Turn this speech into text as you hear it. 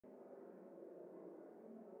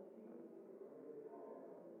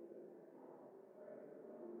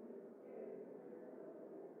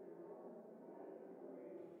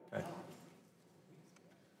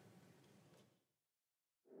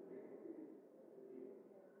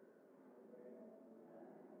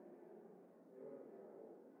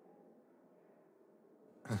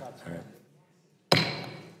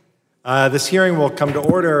This hearing will come to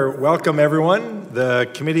order. Welcome, everyone. The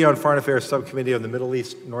Committee on Foreign Affairs Subcommittee on the Middle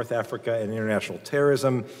East, North Africa, and International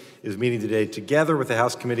Terrorism is meeting today together with the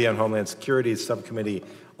House Committee on Homeland Security's Subcommittee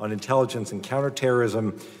on Intelligence and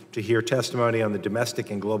Counterterrorism to hear testimony on the domestic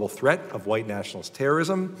and global threat of white nationalist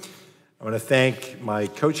terrorism. I want to thank my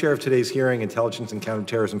co-chair of today's hearing, Intelligence and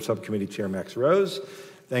Counterterrorism Subcommittee Chair Max Rose.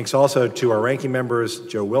 Thanks also to our ranking members,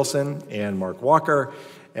 Joe Wilson and Mark Walker.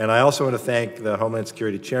 And I also want to thank the Homeland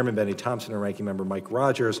Security Chairman, Benny Thompson, and Ranking Member Mike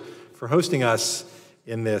Rogers for hosting us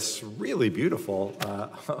in this really beautiful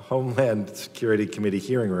Homeland Security Committee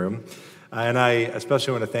hearing room. And I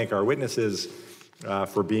especially want to thank our witnesses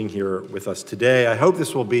for being here with us today. I hope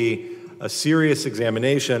this will be a serious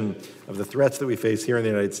examination of the threats that we face here in the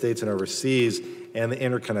United States and overseas and the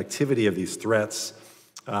interconnectivity of these threats.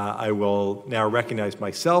 I will now recognize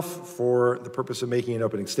myself for the purpose of making an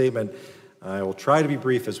opening statement. I will try to be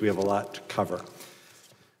brief as we have a lot to cover.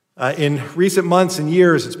 In recent months and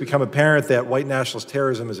years, it's become apparent that white nationalist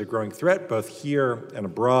terrorism is a growing threat, both here and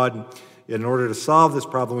abroad. Yet in order to solve this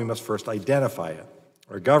problem, we must first identify it.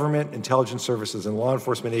 Our government, intelligence services, and law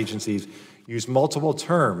enforcement agencies use multiple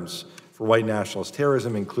terms for white nationalist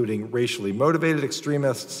terrorism, including racially motivated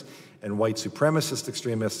extremists and white supremacist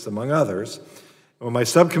extremists, among others. When my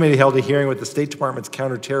subcommittee held a hearing with the State Department's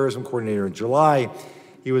counterterrorism coordinator in July,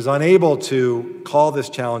 he was unable to call this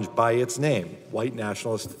challenge by its name, white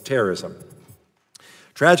nationalist terrorism.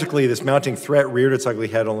 Tragically, this mounting threat reared its ugly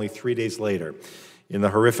head only 3 days later in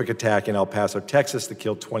the horrific attack in El Paso, Texas, that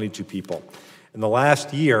killed 22 people. In the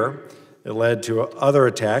last year, it led to other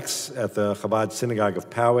attacks at the Chabad Synagogue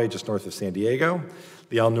of Poway, just north of San Diego,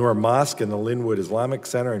 the Al Noor Mosque and the Linwood Islamic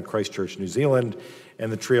Center in Christchurch, New Zealand,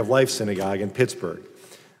 and the Tree of Life Synagogue in Pittsburgh.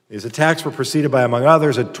 These attacks were preceded by, among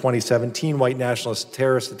others, a 2017 white nationalist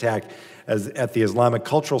terrorist attack at the Islamic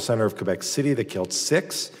Cultural Center of Quebec City that killed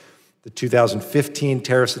 6, the 2015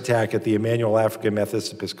 terrorist attack at the Emmanuel African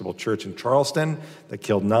Methodist Episcopal Church in Charleston that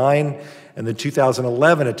killed 9, and the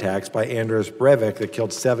 2011 attacks by Anders Breivik that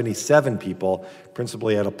killed 77 people,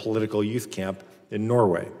 principally at a political youth camp in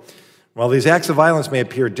Norway. While these acts of violence may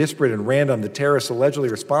appear disparate and random, the terrorists allegedly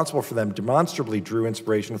responsible for them demonstrably drew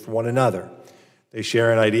inspiration from one another. They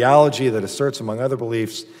share an ideology that asserts, among other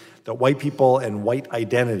beliefs, that white people and white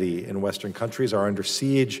identity in Western countries are under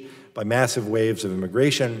siege by massive waves of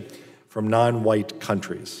immigration from non-white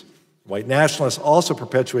countries. White nationalists also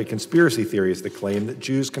perpetuate conspiracy theories that claim that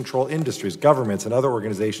Jews control industries, governments, and other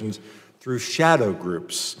organizations through shadow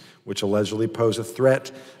groups, which allegedly pose a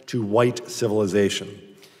threat to white civilization.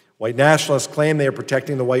 White nationalists claim they are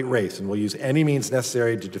protecting the white race and will use any means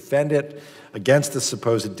necessary to defend it against the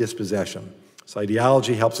supposed dispossession. This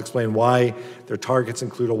ideology helps explain why their targets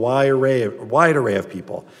include a wide array of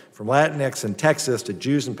people, from Latinx in Texas to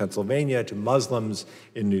Jews in Pennsylvania to Muslims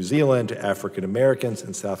in New Zealand to African Americans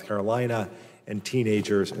in South Carolina and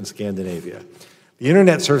teenagers in Scandinavia. The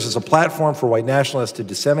internet serves as a platform for white nationalists to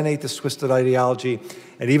disseminate this twisted ideology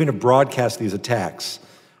and even to broadcast these attacks.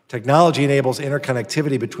 Technology enables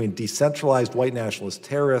interconnectivity between decentralized white nationalist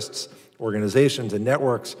terrorists, organizations, and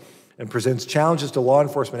networks, and presents challenges to law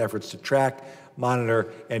enforcement efforts to track,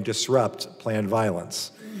 monitor, and disrupt planned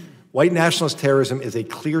violence. White nationalist terrorism is a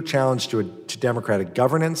clear challenge to democratic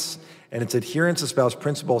governance, and its adherents espouse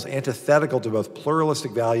principles antithetical to both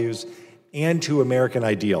pluralistic values and to American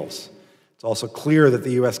ideals. It's also clear that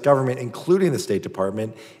the U.S. government, including the State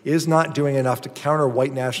Department, is not doing enough to counter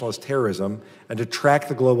white nationalist terrorism and to track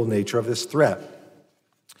the global nature of this threat.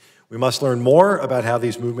 We must learn more about how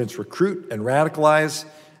these movements recruit and radicalize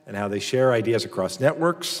and how they share ideas across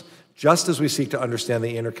networks, just as we seek to understand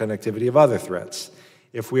the interconnectivity of other threats.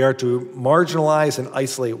 If we are to marginalize and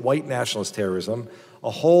isolate white nationalist terrorism, a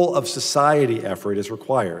whole of society effort is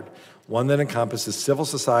required, one that encompasses civil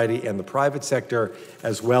society and the private sector,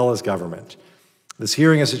 as well as government. This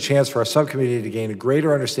hearing is a chance for our subcommittee to gain a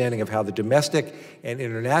greater understanding of how the domestic and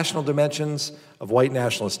international dimensions of white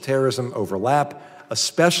nationalist terrorism overlap,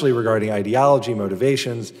 especially regarding ideology,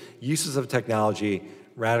 motivations, uses of technology,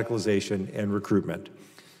 radicalization, and recruitment.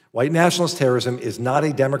 White nationalist terrorism is not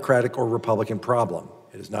a Democratic or Republican problem.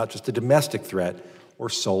 It is not just a domestic threat or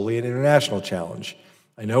solely an international challenge.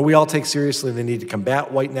 I know we all take seriously the need to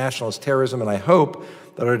combat white nationalist terrorism, and I hope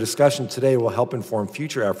that our discussion today will help inform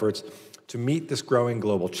future efforts to meet this growing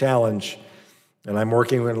global challenge. And I'm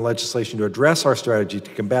working on legislation to address our strategy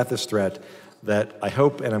to combat this threat that I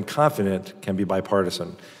hope and I'm confident can be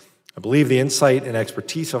bipartisan. I believe the insight and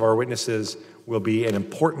expertise of our witnesses will be an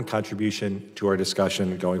important contribution to our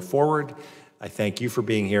discussion going forward. I thank you for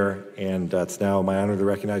being here, and it's now my honor to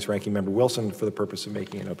recognize Ranking Member Wilson for the purpose of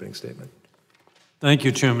making an opening statement. Thank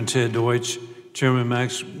you, Chairman Ted Deutsch, Chairman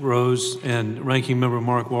Max Rose, and Ranking Member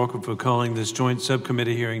Mark Walker for calling this joint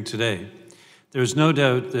subcommittee hearing today. There is no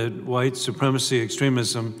doubt that white supremacy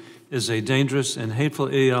extremism is a dangerous and hateful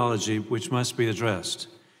ideology which must be addressed.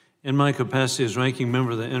 In my capacity as Ranking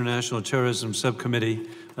Member of the International Terrorism Subcommittee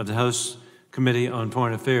of the House Committee on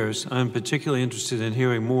Foreign Affairs, I am particularly interested in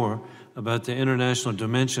hearing more about the international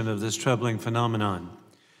dimension of this troubling phenomenon.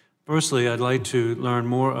 Firstly, I'd like to learn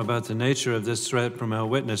more about the nature of this threat from our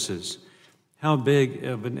witnesses. How big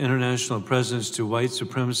of an international presence do white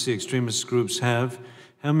supremacy extremist groups have?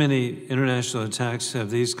 How many international attacks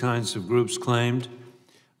have these kinds of groups claimed?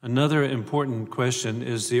 Another important question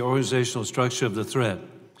is the organizational structure of the threat.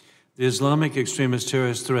 The Islamic extremist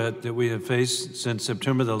terrorist threat that we have faced since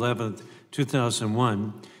September 11th,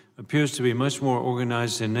 2001 appears to be much more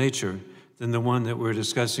organized in nature than the one that we're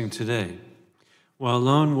discussing today. While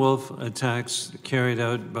lone wolf attacks carried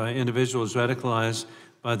out by individuals radicalized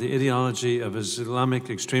by the ideology of Islamic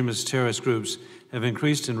extremist terrorist groups have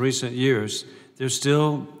increased in recent years, there's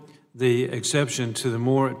still the exception to the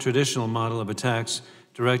more traditional model of attacks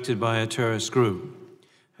directed by a terrorist group.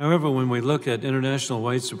 However, when we look at international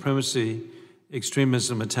white supremacy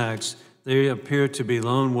extremism attacks, they appear to be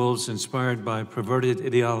lone wolves inspired by perverted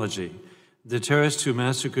ideology. The terrorists who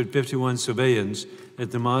massacred 51 civilians at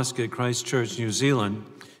the mosque at Christchurch, New Zealand,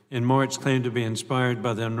 in March claimed to be inspired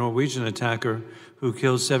by the Norwegian attacker who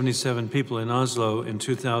killed 77 people in Oslo in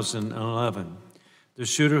 2011. The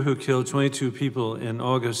shooter who killed 22 people in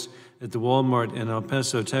August at the Walmart in El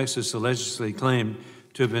Paso, Texas, allegedly claimed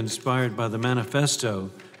to have been inspired by the manifesto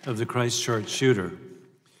of the Christchurch shooter.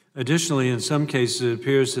 Additionally, in some cases, it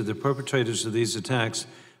appears that the perpetrators of these attacks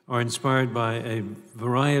are inspired by a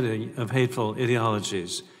variety of hateful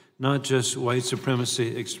ideologies, not just white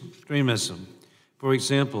supremacy extremism. For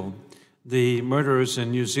example, the murderers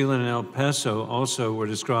in New Zealand and El Paso also were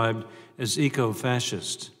described as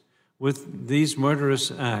eco-fascist. With these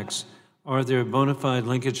murderous acts, are there bona fide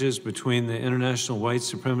linkages between the international white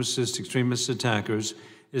supremacist extremist attackers?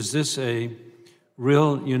 Is this a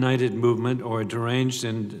real united movement or deranged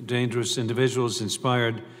and dangerous individuals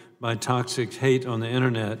inspired by toxic hate on the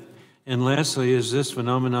internet? And lastly, is this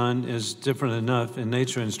phenomenon is different enough in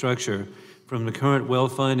nature and structure from the current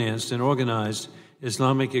well-financed and organized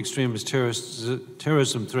Islamic extremist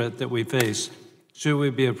terrorism threat that we face? Should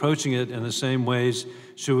we be approaching it in the same ways?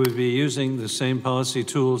 Should we be using the same policy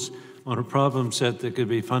tools on a problem set that could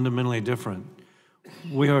be fundamentally different?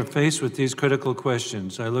 We are faced with these critical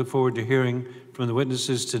questions. I look forward to hearing from the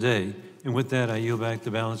witnesses today. And with that, I yield back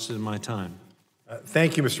the balance of my time.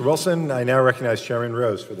 Thank you, Mr. Wilson. I now recognize Chairman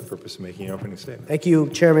Rose for the purpose of making an opening statement. Thank you,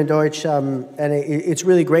 Chairman Deutsch. And it's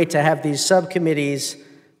really great to have these subcommittees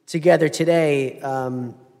together today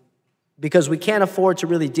because we can't afford to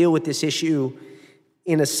really deal with this issue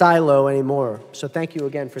in a silo anymore. So thank you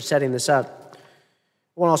again for setting this up.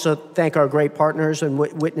 I want to also thank our great partners and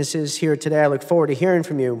witnesses here today. I look forward to hearing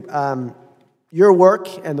from you. Your work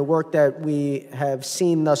and the work that we have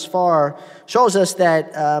seen thus far shows us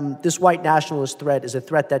that this white nationalist threat is a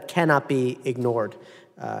threat that cannot be ignored.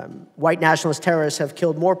 White nationalist terrorists have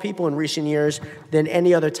killed more people in recent years than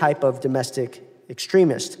any other type of domestic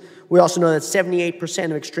extremist. We also know that 78%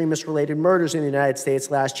 of extremist-related murders in the United States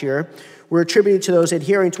last year were attributed to those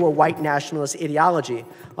adhering to a white nationalist ideology.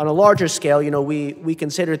 On a larger scale, we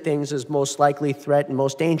consider things as most likely threat and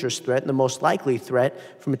most dangerous threat, and the most likely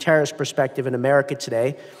threat from a terrorist perspective in America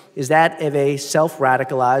today is that of a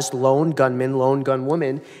self-radicalized lone gunman, lone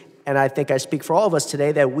gunwoman, and I think I speak for all of us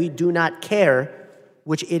today that we do not care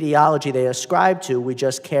which ideology they ascribe to. We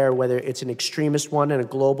just care whether it's an extremist one and a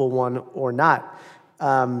global one or not.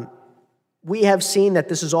 We have seen that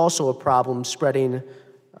this is also a problem spreading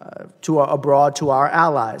abroad to our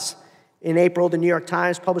allies. In April, the New York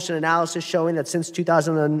Times published an analysis showing that since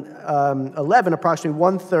 2011, approximately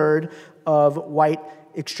 1/3 of white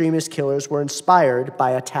extremist killers were inspired by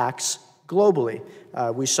attacks globally.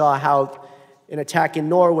 We saw how an attack in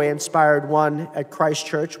Norway inspired one at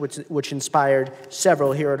Christchurch, which inspired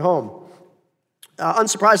several here at home.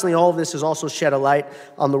 Unsurprisingly, all of this has also shed a light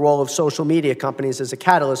on the role of social media companies as a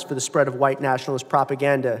catalyst for the spread of white nationalist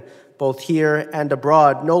propaganda, both here and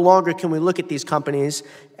abroad. No longer can we look at these companies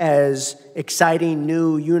as exciting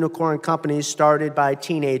new unicorn companies started by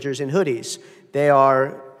teenagers in hoodies. They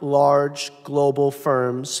are large global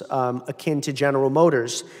firms akin to General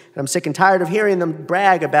Motors. And I'm sick and tired of hearing them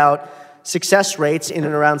brag about success rates in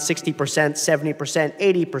and around 60%, 70%,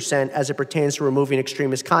 80% as it pertains to removing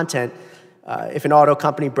extremist content. If an auto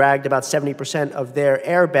company bragged about 70% of their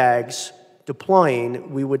airbags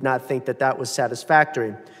deploying, we would not think that that was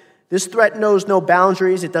satisfactory. This threat knows no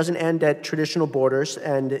boundaries, it doesn't end at traditional borders,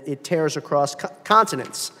 and it tears across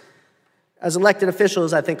continents. As elected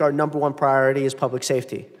officials, I think our number one priority is public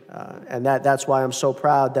safety, and that's why I'm so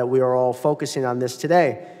proud that we are all focusing on this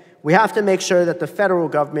today. We have to make sure that the federal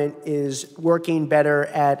government is working better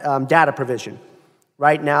at data provision.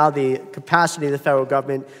 Right now, the capacity of the federal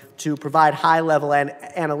government to provide high-level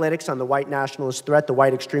analytics on the white nationalist threat, the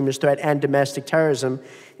white extremist threat, and domestic terrorism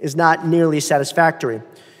is not nearly satisfactory.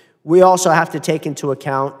 We also have to take into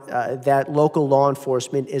account that local law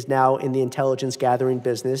enforcement is now in the intelligence gathering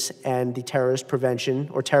business and the terrorist prevention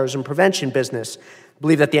or terrorism prevention business. I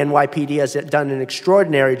believe that the NYPD has done an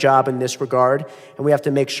extraordinary job in this regard, and we have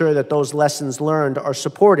to make sure that those lessons learned are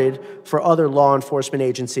supported for other law enforcement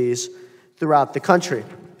agencies throughout the country.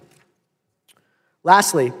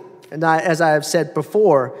 Lastly, and as I have said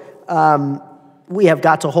before, we have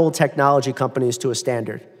got to hold technology companies to a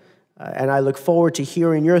standard. And I look forward to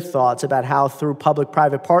hearing your thoughts about how, through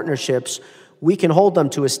public-private partnerships, we can hold them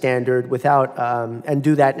to a standard without, and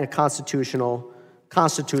do that in a constitutional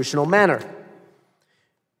manner.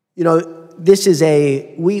 You know, this is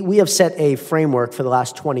we have set a framework for the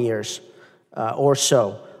last 20 years or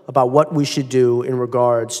so about what we should do in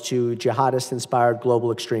regards to jihadist-inspired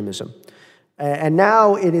global extremism. And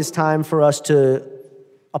now it is time for us to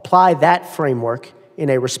apply that framework in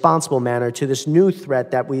a responsible manner to this new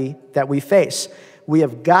threat that we face. We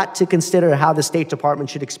have got to consider how the State Department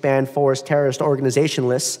should expand forest terrorist organization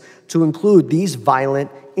lists to include these violent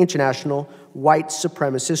international white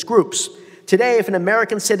supremacist groups. Today, if an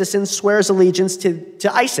American citizen swears allegiance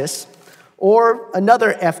to ISIS or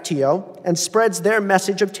another FTO and spreads their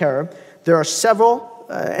message of terror, there are several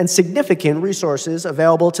and significant resources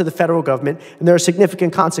available to the federal government, and there are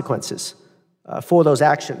significant consequences for those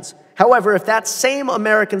actions. However, if that same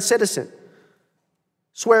American citizen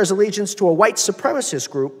swears allegiance to a white supremacist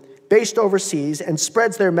group based overseas and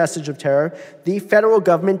spreads their message of terror, the federal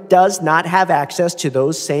government does not have access to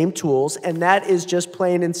those same tools, and that is just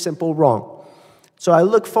plain and simple wrong. So I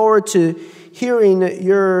look forward to hearing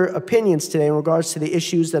your opinions today in regards to the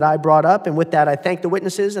issues that I brought up, and with that, I thank the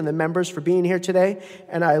witnesses and the members for being here today,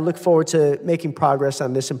 and I look forward to making progress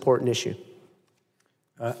on this important issue.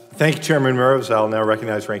 Thank you, Chairman Meadows. I'll now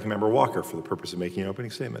recognize Ranking Member Walker for the purpose of making an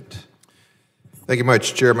opening statement. Thank you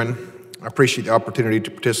much, Chairman. I appreciate the opportunity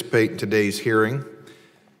to participate in today's hearing.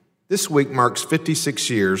 This week marks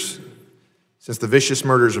 56 years since the vicious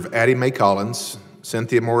murders of Addie Mae Collins,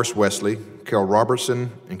 Cynthia Morris Wesley, Carol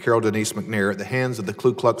Robertson, and Carol Denise McNair at the hands of the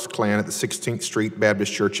Ku Klux Klan at the 16th Street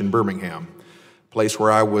Baptist Church in Birmingham, a place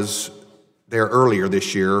where I was there earlier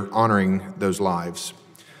this year honoring those lives.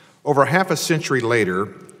 Over half a century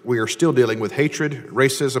later, we are still dealing with hatred,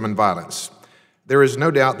 racism, and violence. There is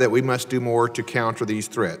no doubt that we must do more to counter these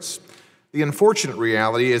threats. The unfortunate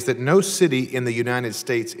reality is that no city in the United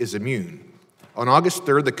States is immune. On August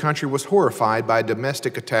 3rd, the country was horrified by a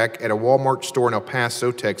domestic attack at a Walmart store in El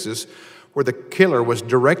Paso, Texas, where the killer was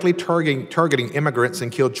directly targeting immigrants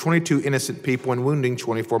and killed 22 innocent people and wounding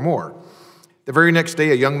 24 more. The very next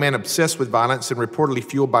day, a young man obsessed with violence and reportedly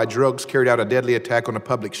fueled by drugs carried out a deadly attack on a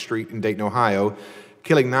public street in Dayton, Ohio,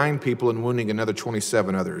 killing 9 people and wounding another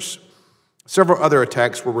 27 others. Several other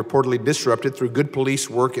attacks were reportedly disrupted through good police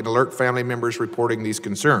work and alert family members reporting these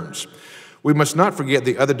concerns. We must not forget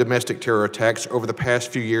the other domestic terror attacks over the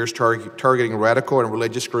past few years targeting radical and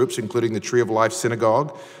religious groups, including the Tree of Life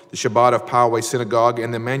Synagogue, the Shabbat of Poway Synagogue,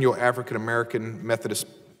 and the Emmanuel African American Methodist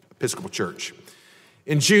Episcopal Church.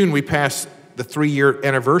 In June, we passed the 3-year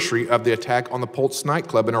anniversary of the attack on the Pulse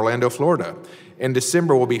nightclub in Orlando, Florida. In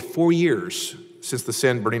December will be 4 years since the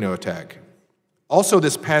San Bernardino attack. Also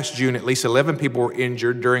this past June, at least 11 people were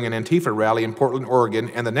injured during an Antifa rally in Portland, Oregon,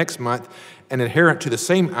 and the next month, an adherent to the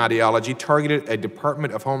same ideology targeted a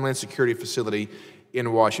Department of Homeland Security facility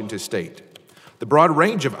in Washington state. The broad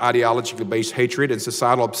range of ideologically-based hatred and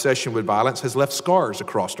societal obsession with violence has left scars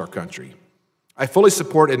across our country. I fully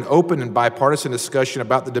support an open and bipartisan discussion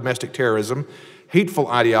about the domestic terrorism, hateful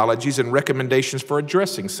ideologies, and recommendations for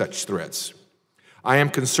addressing such threats. I am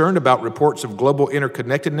concerned about reports of global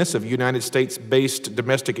interconnectedness of United States-based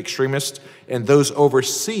domestic extremists and those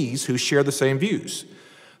overseas who share the same views.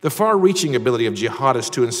 The far-reaching ability of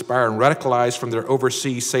jihadists to inspire and radicalize from their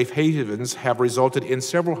overseas safe havens have resulted in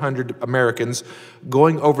several hundred Americans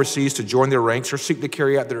going overseas to join their ranks or seek to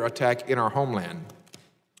carry out their attack in our homeland.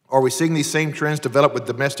 Are we seeing these same trends develop with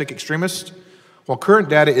domestic extremists? While current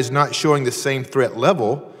data is not showing the same threat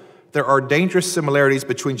level, there are dangerous similarities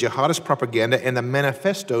between jihadist propaganda and the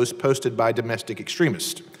manifestos posted by domestic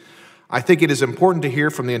extremists. I think it is important to hear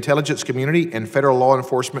from the intelligence community and federal law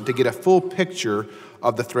enforcement to get a full picture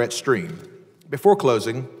of the threat stream. Before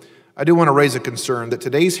closing, I do want to raise a concern that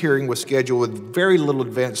today's hearing was scheduled with very little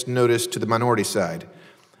advance notice to the minority side.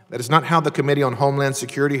 That is not how the Committee on Homeland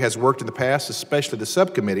Security has worked in the past, especially the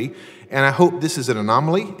subcommittee, and I hope this is an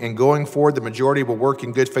anomaly, and going forward, the majority will work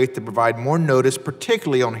in good faith to provide more notice,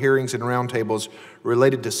 particularly on hearings and roundtables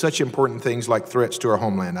related to such important things like threats to our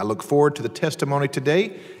homeland. I look forward to the testimony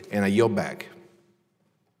today, and I yield back.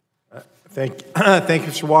 Thank you,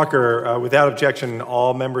 Mr. Walker. Without objection,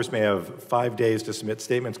 all members may have 5 days to submit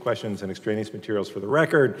statements, questions, and extraneous materials for the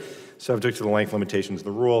record, subject to the length limitations of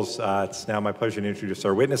the rules. It's now my pleasure to introduce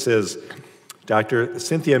our witnesses. Dr.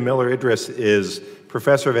 Cynthia Miller-Idris is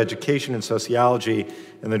Professor of Education and Sociology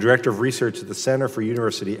and the Director of Research at the Center for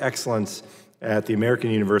University Excellence at the American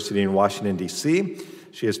University in Washington, D.C.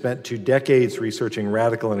 She has spent 2 decades researching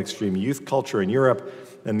radical and extreme youth culture in Europe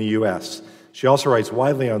and the U.S. She also writes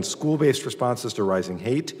widely on school-based responses to rising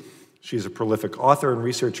hate. She's a prolific author and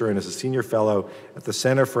researcher and is a senior fellow at the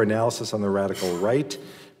Center for Analysis on the Radical Right.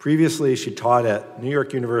 Previously, she taught at New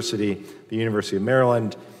York University, the University of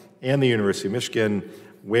Maryland, and the University of Michigan,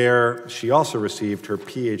 where she also received her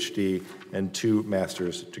PhD and 2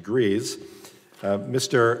 master's degrees.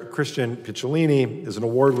 Mr. Christian Picciolini is an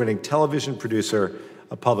award-winning television producer,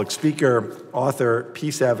 a public speaker, author,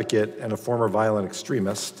 peace advocate, and a former violent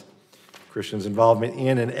extremist. Christian's involvement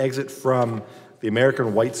in and exit from the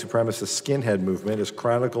American white supremacist skinhead movement is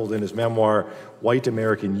chronicled in his memoir, White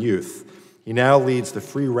American Youth. He now leads the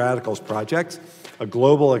Free Radicals Project, a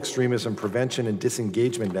global extremism prevention and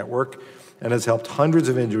disengagement network, and has helped hundreds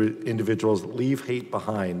of individuals leave hate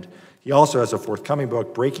behind. He also has a forthcoming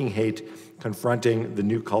book, Breaking Hate, Confronting the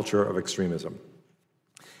New Culture of Extremism.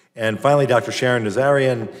 And finally, Dr. Sharon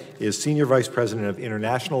Nazarian is Senior Vice President of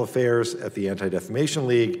International Affairs at the Anti-Defamation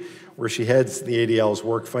League, where she heads the ADL's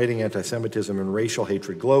work fighting anti-Semitism and racial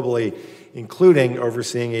hatred globally, including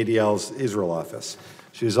overseeing ADL's Israel office.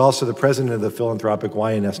 She is also the president of the philanthropic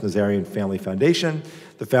YNS Nazarian Family Foundation,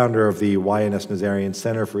 the founder of the YNS Nazarian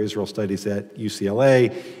Center for Israel Studies at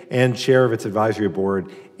UCLA, and chair of its advisory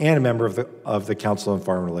board, and a member of the Council on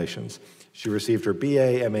Foreign Relations. She received her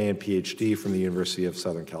BA, MA, and PhD from the University of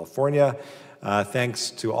Southern California. Thanks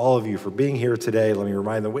to all of you for being here today. Let me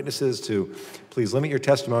remind the witnesses to please limit your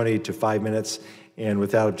testimony to 5 minutes, and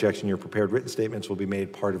without objection, your prepared written statements will be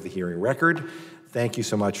made part of the hearing record. Thank you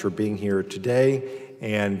so much for being here today.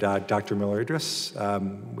 And Dr. Miller-Idris,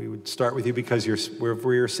 we would start with you because you're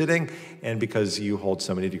where you're sitting and because you hold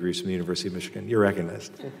so many degrees from the University of Michigan. You're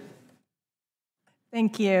recognized.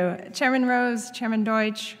 Thank you. Chairman Rose, Chairman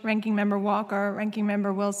Deutsch, Ranking Member Walker, Ranking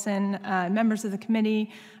Member Wilson, members of the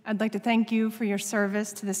committee, I'd like to thank you for your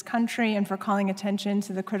service to this country and for calling attention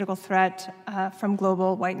to the critical threat from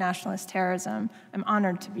global white nationalist terrorism. I'm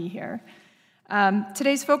honored to be here.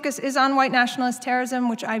 Today's focus is on white nationalist terrorism,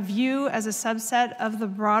 which I view as a subset of the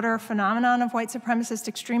broader phenomenon of white supremacist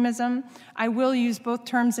extremism. I will use both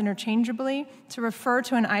terms interchangeably to refer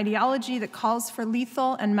to an ideology that calls for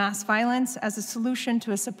lethal and mass violence as a solution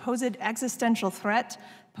to a supposed existential threat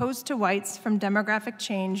posed to whites from demographic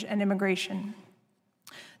change and immigration.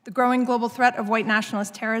 The growing global threat of white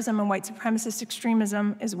nationalist terrorism and white supremacist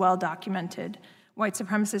extremism is well documented. White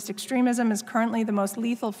supremacist extremism is currently the most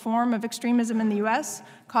lethal form of extremism in the U.S.,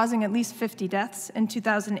 causing at least 50 deaths in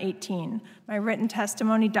 2018. My written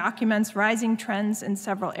testimony documents rising trends in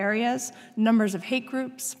several areas: numbers of hate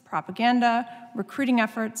groups, propaganda, recruiting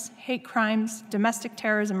efforts, hate crimes, domestic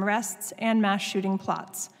terrorism arrests, and mass shooting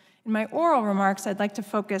plots. In my oral remarks, I'd like to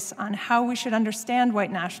focus on how we should understand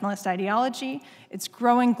white nationalist ideology, its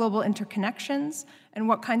growing global interconnections, and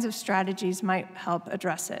what kinds of strategies might help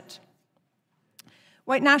address it.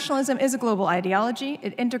 White nationalism is a global ideology.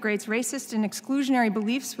 It integrates racist and exclusionary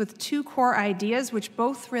beliefs with 2 core ideas which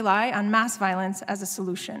both rely on mass violence as a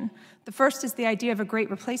solution. The first is the idea of a great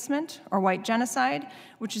replacement, or white genocide,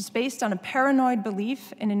 which is based on a paranoid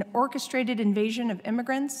belief in an orchestrated invasion of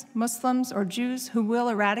immigrants, Muslims, or Jews who will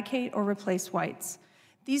eradicate or replace whites.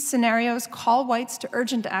 These scenarios call whites to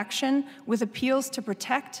urgent action with appeals to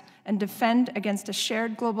protect and defend against a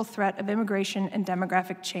shared global threat of immigration and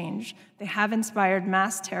demographic change. They have inspired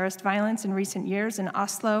mass terrorist violence in recent years in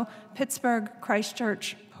Oslo, Pittsburgh,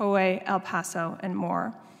 Christchurch, Poway, El Paso, and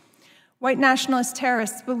more. White nationalist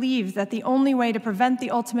terrorists believe that the only way to prevent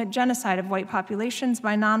the ultimate genocide of white populations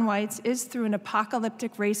by non-whites is through an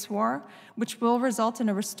apocalyptic race war, which will result in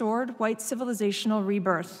a restored white civilizational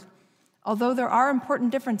rebirth. Although there are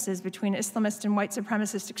important differences between Islamist and white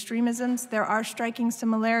supremacist extremisms, there are striking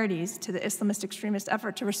similarities to the Islamist extremist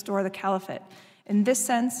effort to restore the caliphate. In this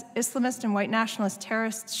sense, Islamist and white nationalist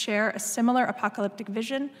terrorists share a similar apocalyptic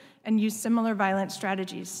vision and use similar violent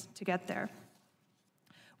strategies to get there.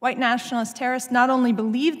 White nationalist terrorists not only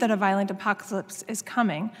believe that a violent apocalypse is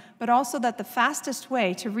coming, but also that the fastest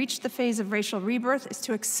way to reach the phase of racial rebirth is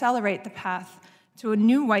to accelerate the path to a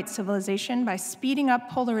new white civilization by speeding up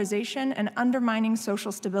polarization and undermining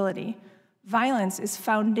social stability. Violence is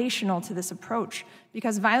foundational to this approach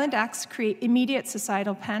because violent acts create immediate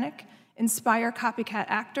societal panic, inspire copycat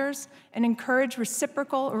actors, and encourage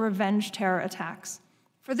reciprocal or revenge terror attacks.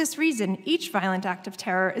 For this reason, each violent act of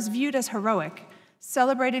terror is viewed as heroic,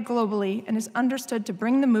 celebrated globally, and is understood to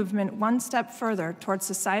bring the movement one step further towards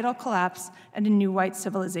societal collapse and a new white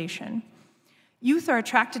civilization. Youth are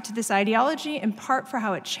attracted to this ideology in part for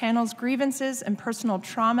how it channels grievances and personal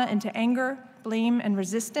trauma into anger, blame, and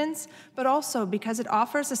resistance, but also because it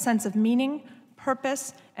offers a sense of meaning,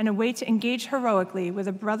 purpose, and a way to engage heroically with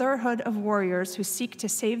a brotherhood of warriors who seek to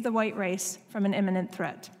save the white race from an imminent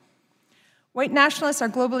threat. White nationalists are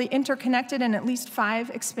globally interconnected in at least 5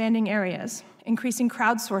 expanding areas: increasing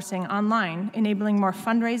crowdsourcing online, enabling more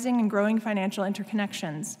fundraising and growing financial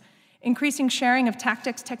interconnections; increasing sharing of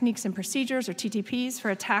tactics, techniques, and procedures, or TTPs, for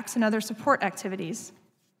attacks and other support activities,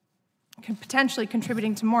 potentially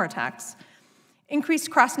contributing to more attacks;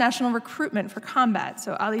 increased cross-national recruitment for combat.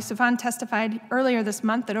 So Ali Soufan testified earlier this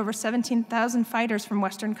month that over 17,000 fighters from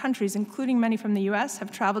Western countries, including many from the US,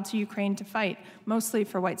 have traveled to Ukraine to fight, mostly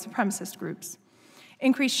for white supremacist groups.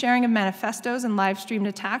 Increased sharing of manifestos and live-streamed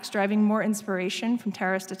attacks, driving more inspiration from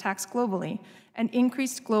terrorist attacks globally, and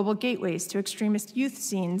increased global gateways to extremist youth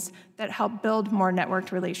scenes that help build more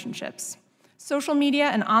networked relationships. Social media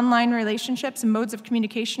and online relationships and modes of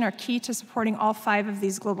communication are key to supporting all 5 of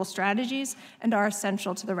these global strategies and are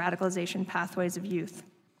essential to the radicalization pathways of youth.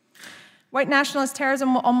 White nationalist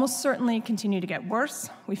terrorism will almost certainly continue to get worse.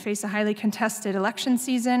 We face a highly contested election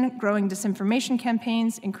season, growing disinformation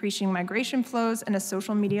campaigns, increasing migration flows, and a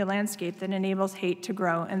social media landscape that enables hate to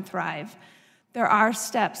grow and thrive. There are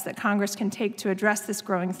steps that Congress can take to address this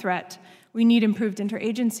growing threat. We need improved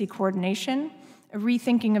interagency coordination, a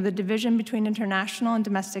rethinking of the division between international and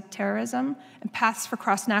domestic terrorism, and paths for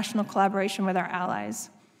cross-national collaboration with our allies.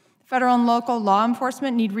 Federal and local law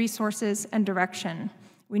enforcement need resources and direction.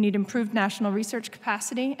 We need improved national research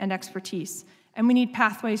capacity and expertise, and we need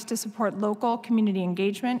pathways to support local community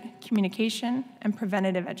engagement, communication, and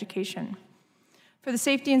preventative education. For the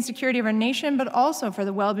safety and security of our nation, but also for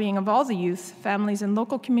the well-being of all the youth, families, and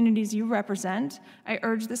local communities you represent, I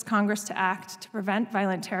urge this Congress to act to prevent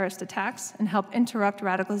violent terrorist attacks and help interrupt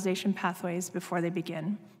radicalization pathways before they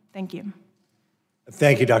begin. Thank you.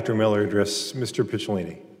 Thank you, Dr. Miller-Idriss. Mr.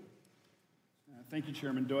 Picciolini. Thank you,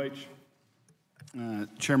 Chairman Deutsch.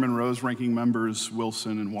 Chairman Rose, ranking members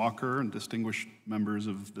Wilson and Walker, and distinguished members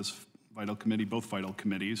of this vital committee, both vital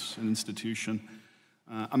committees and institution.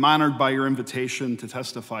 I'm honored by your invitation to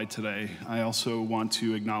testify today. I also want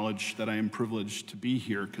to acknowledge that I am privileged to be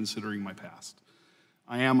here considering my past.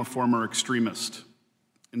 I am a former extremist.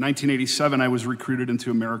 In 1987, I was recruited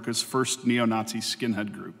into America's first neo-Nazi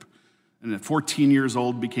skinhead group, and at 14 years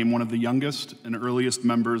old became one of the youngest and earliest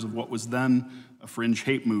members of what was then a fringe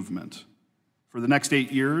hate movement. For the next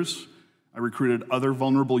 8 years, I recruited other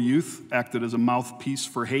vulnerable youth, acted as a mouthpiece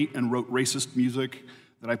for hate, and wrote racist music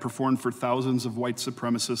that I performed for thousands of white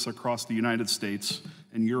supremacists across the United States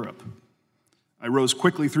and Europe. I rose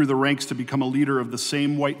quickly through the ranks to become a leader of the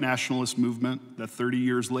same white nationalist movement that 30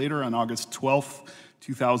 years later, on August 12th,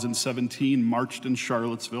 2017, marched in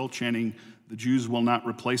Charlottesville chanting, "The Jews will not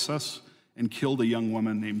replace us," and killed a young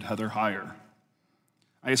woman named Heather Heyer.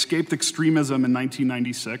 I escaped extremism in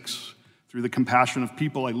 1996 through the compassion of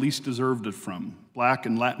people I least deserved it from: Black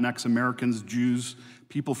and Latinx Americans, Jews,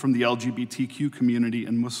 people from the LGBTQ community,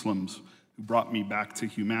 and Muslims, who brought me back to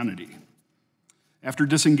humanity. After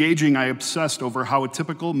disengaging, I obsessed over how a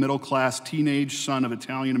typical middle-class teenage son of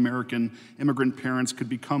Italian-American immigrant parents could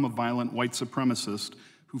become a violent white supremacist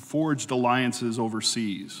who forged alliances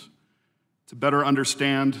overseas. To better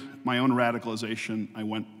understand my own radicalization, I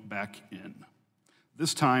went back in.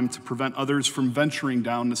 This time to prevent others from venturing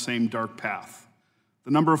down the same dark path. The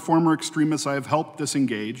number of former extremists I have helped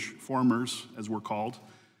disengage, formers as we're called,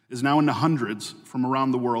 is now in the hundreds from around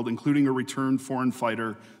the world, including a returned foreign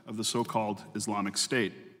fighter of the so-called Islamic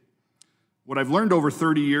State. What I've learned over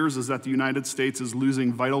 30 years is that the United States is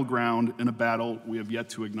losing vital ground in a battle we have yet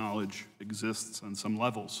to acknowledge exists on some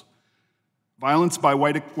levels. Violence by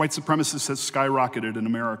white supremacists has skyrocketed in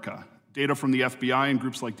America. Data from the FBI and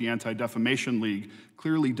groups like the Anti-Defamation League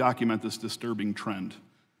clearly document this disturbing trend.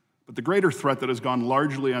 But the greater threat that has gone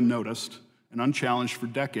largely unnoticed and unchallenged for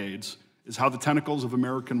decades is how the tentacles of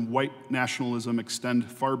American white nationalism extend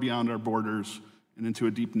far beyond our borders and into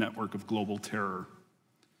a deep network of global terror.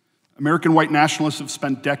 American white nationalists have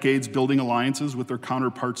spent decades building alliances with their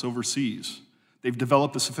counterparts overseas. They've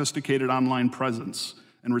developed a sophisticated online presence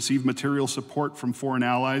and received material support from foreign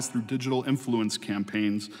allies through digital influence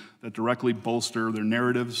campaigns that directly bolster their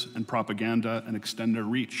narratives and propaganda and extend their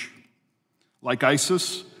reach. Like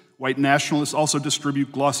ISIS, white nationalists also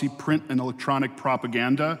distribute glossy print and electronic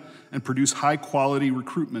propaganda and produce high-quality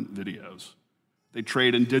recruitment videos. They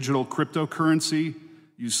trade in digital cryptocurrency,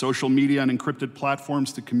 use social media and encrypted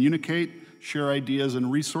platforms to communicate, share ideas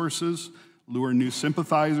and resources, lure new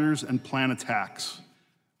sympathizers, and plan attacks.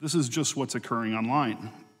 This is just what's occurring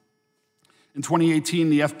online. In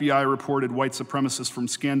 2018, the FBI reported white supremacists from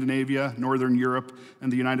Scandinavia, Northern Europe,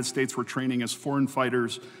 and the United States were training as foreign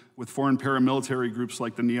fighters with foreign paramilitary groups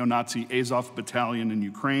like the neo-Nazi Azov Battalion in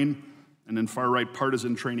Ukraine and in far-right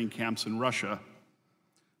partisan training camps in Russia.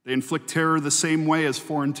 They inflict terror the same way as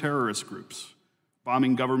foreign terrorist groups,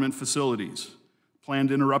 bombing government facilities,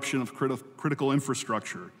 planned interruption of critical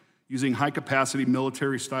infrastructure, using high-capacity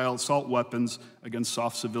military-style assault weapons against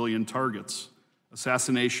soft civilian targets,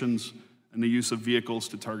 assassinations, and the use of vehicles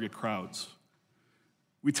to target crowds.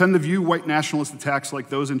 We tend to view white nationalist attacks like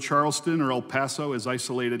those in Charleston or El Paso as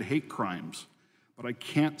isolated hate crimes, but I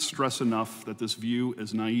can't stress enough that this view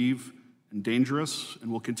is naive and dangerous and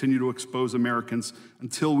will continue to expose Americans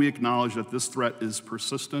until we acknowledge that this threat is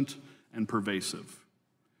persistent and pervasive.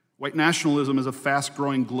 White nationalism is a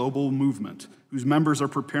fast-growing global movement whose members are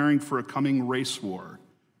preparing for a coming race war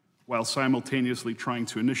while simultaneously trying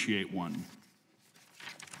to initiate one.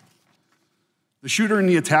 The shooter in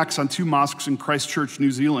the attacks on 2 mosques in Christchurch,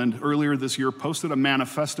 New Zealand, earlier this year posted a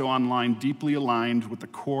manifesto online deeply aligned with the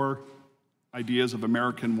core ideas of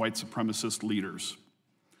American white supremacist leaders.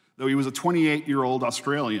 Though he was a 28-year-old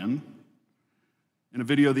Australian, in a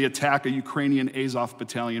video of the attack, a Ukrainian Azov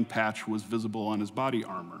Battalion patch was visible on his body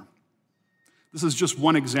armor. This is just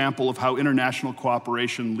one example of how international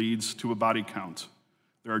cooperation leads to a body count.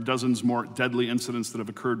 There are dozens more deadly incidents that have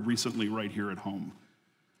occurred recently right here at home.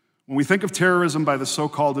 When we think of terrorism by the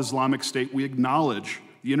so-called Islamic State, we acknowledge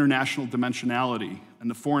the international dimensionality and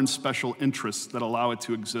the foreign special interests that allow it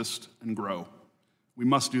to exist and grow. We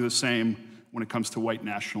must do the same when it comes to white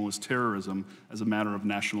nationalist terrorism as a matter of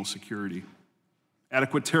national security.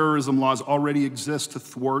 Adequate terrorism laws already exist to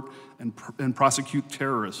thwart and prosecute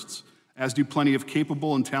terrorists, as do plenty of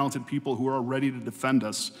capable and talented people who are ready to defend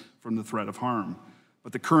us from the threat of harm.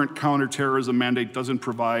 But the current counterterrorism mandate doesn't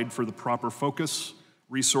provide for the proper focus,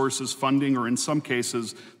 resources, funding, or in some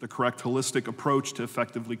cases, the correct holistic approach to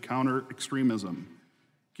effectively counter extremism.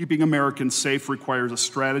 Keeping Americans safe requires a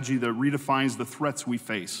strategy that redefines the threats we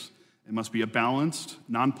face. It must be a balanced,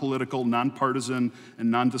 non-political, non-partisan,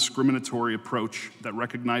 and non-discriminatory approach that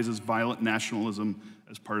recognizes violent nationalism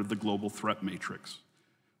as part of the global threat matrix.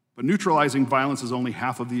 But neutralizing violence is only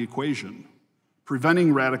half of the equation.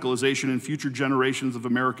 Preventing radicalization in future generations of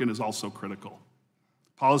Americans is also critical.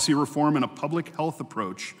 Policy reform and a public health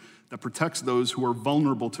approach that protects those who are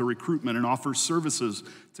vulnerable to recruitment and offers services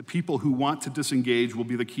to people who want to disengage will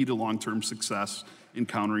be the key to long-term success in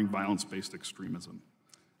countering violence-based extremism.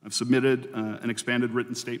 I've submitted an expanded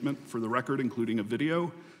written statement for the record, including a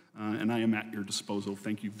video, and I am at your disposal.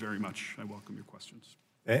 Thank you very much. I welcome your questions.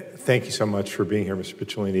 Thank you so much for being here, Mr.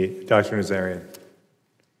 Picciolini. Dr. Nazarian.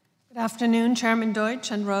 Good afternoon, Chairman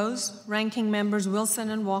Deutsch and Rose, ranking members Wilson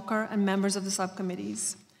and Walker, and members of the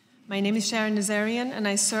subcommittees. My name is Sharon Nazarian, and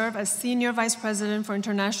I serve as Senior Vice President for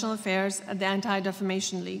International Affairs at the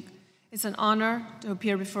Anti-Defamation League. It's an honor to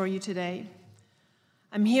appear before you today.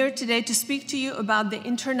 I'm here today to speak to you about the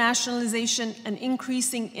internationalization and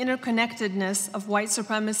increasing interconnectedness of white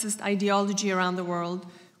supremacist ideology around the world,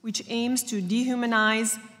 which aims to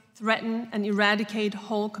dehumanize, threaten, and eradicate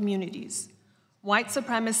whole communities. White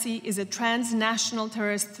supremacy is a transnational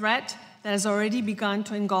terrorist threat that has already begun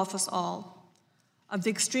to engulf us all. Of the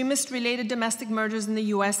extremist-related domestic murders in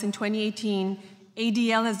the US in 2018,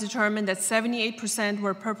 ADL has determined that 78%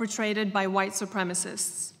 were perpetrated by white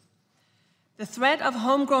supremacists. The threat of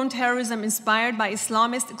homegrown terrorism inspired by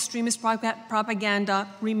Islamist extremist propaganda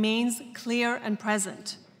remains clear and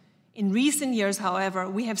present. In recent years, however,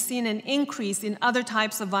 we have seen an increase in other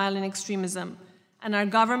types of violent extremism, and our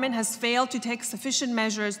government has failed to take sufficient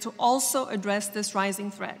measures to also address this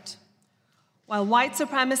rising threat. While white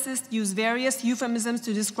supremacists use various euphemisms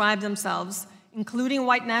to describe themselves, including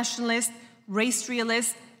white nationalist, race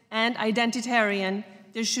realist, and identitarian,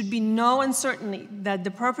 there should be no uncertainty that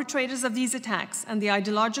the perpetrators of these attacks and the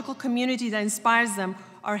ideological community that inspires them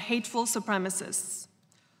are hateful supremacists.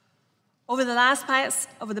 Over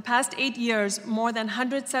the past 8 years, more than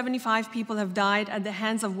 175 people have died at the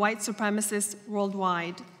hands of white supremacists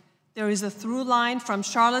worldwide. There is a through line from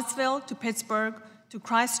Charlottesville to Pittsburgh to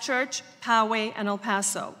Christchurch, Poway, and El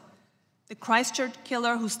Paso. The Christchurch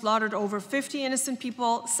killer who slaughtered over 50 innocent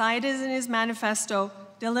people cited in his manifesto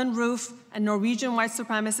Dylan Roof and Norwegian white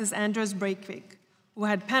supremacist Anders Breivik, who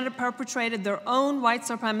had perpetrated their own white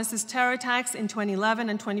supremacist terror attacks in 2011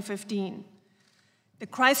 and 2015. The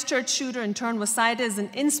Christchurch shooter, in turn, was cited as an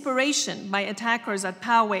inspiration by attackers at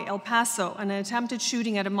Poway, El Paso, and an attempted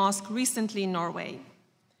shooting at a mosque recently in Norway.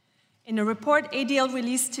 In a report ADL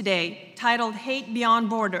released today titled Hate Beyond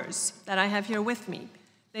Borders, that I have here with me,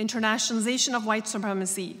 The Internationalization of White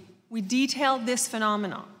Supremacy, we detailed this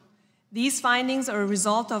phenomenon. These findings are a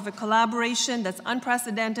result of a collaboration that's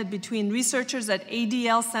unprecedented between researchers at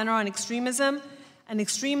ADL Center on Extremism and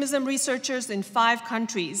extremism researchers in 5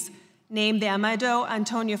 countries, named the Amadeo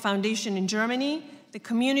Antonio Foundation in Germany, the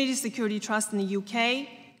Community Security Trust in the UK,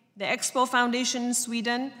 the Expo Foundation in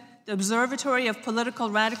Sweden, the Observatory of Political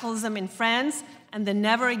Radicalism in France, and the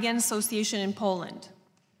Never Again Association in Poland.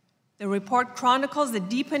 The report chronicles the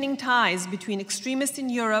deepening ties between extremists in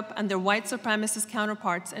Europe and their white supremacist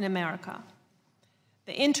counterparts in America.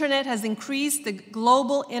 The internet has increased the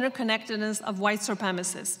global interconnectedness of white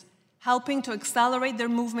supremacists, helping to accelerate their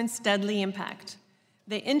movement's deadly impact.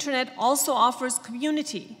 The internet also offers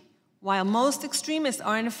community. While most extremists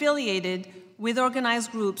are unaffiliated with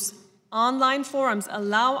organized groups, online forums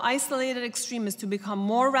allow isolated extremists to become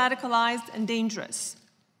more radicalized and dangerous.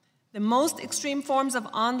 The most extreme forms of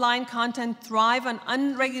online content thrive on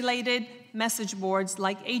unregulated message boards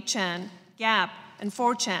like 8chan, Gap, and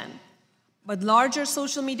 4chan. But larger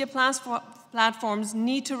social media platforms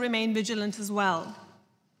need to remain vigilant as well.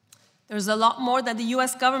 There's a lot more that the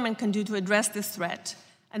US government can do to address this threat,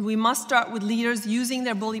 and we must start with leaders using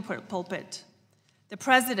their bully pulpit. The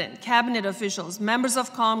president, cabinet officials, members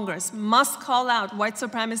of Congress must call out white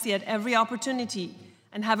supremacy at every opportunity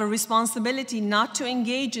and have a responsibility not to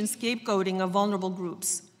engage in scapegoating of vulnerable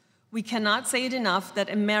groups. We cannot say it enough that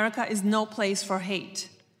America is no place for hate.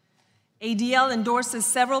 ADL endorses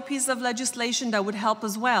several pieces of legislation that would help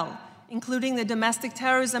as well, including the Domestic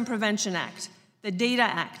Terrorism Prevention Act, the Data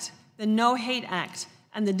Act, the No Hate Act,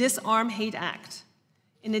 and the Disarm Hate Act.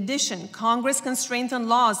 In addition, Congress can strengthen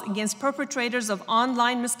laws against perpetrators of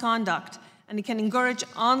online misconduct, and it can encourage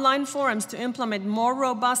online forums to implement more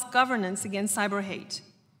robust governance against cyber hate.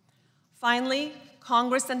 Finally,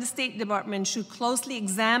 Congress and the State Department should closely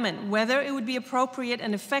examine whether it would be appropriate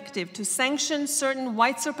and effective to sanction certain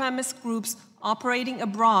white supremacist groups operating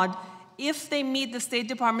abroad if they meet the State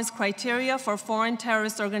Department's criteria for foreign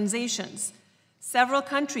terrorist organizations. Several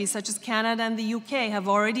countries, such as Canada and the UK, have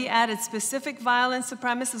already added specific violent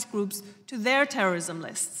supremacist groups to their terrorism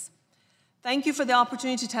lists. Thank you for the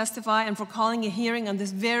opportunity to testify and for calling a hearing on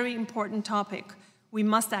this very important topic. We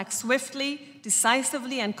must act swiftly,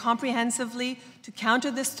 decisively, and comprehensively to counter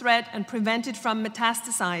this threat and prevent it from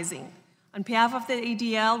metastasizing. On behalf of the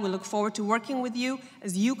ADL, we look forward to working with you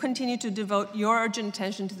as you continue to devote your urgent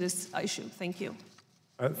attention to this issue. Thank you.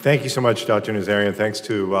 Thank you so much, Dr. Nazarian. Thanks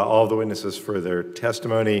to all of the witnesses for their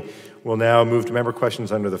testimony. We'll now move to member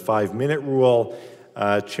questions under the 5-minute rule.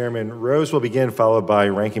 Chairman Rose will begin, followed by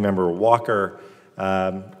Ranking Member Walker.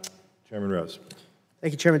 Chairman Rose.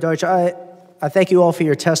 Thank you, Chairman Deutsch. I thank you all for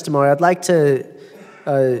your testimony. I'd like to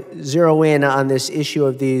zero in on this issue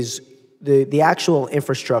of the actual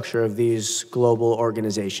infrastructure of these global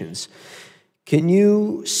organizations. Can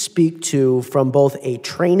you speak to, from both a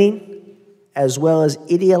training as well as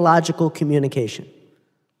ideological communication,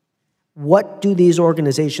 what do these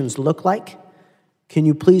organizations look like? Can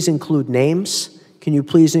you please include names? Can you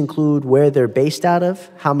please include where they're based out of,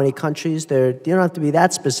 how many countries they're, you don't have to be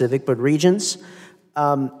that specific, but regions.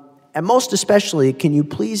 And most especially, can you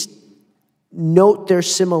please note their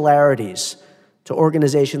similarities to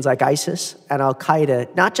organizations like ISIS and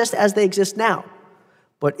Al-Qaeda, not just as they exist now,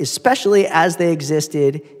 but especially as they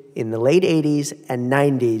existed in the late 80s and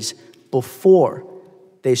 90s before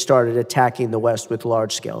they started attacking the West with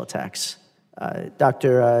large-scale attacks.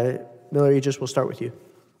 Dr. Miller-Aegis, we'll start with you.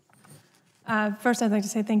 First, I'd like to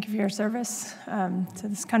say thank you for your service to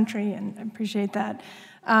this country, and I appreciate that.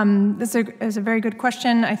 This is a very good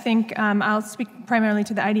question. I think I'll speak primarily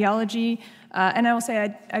to the ideology, and I will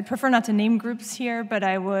say I'd prefer not to name groups here, but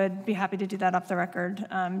I would be happy to do that off the record.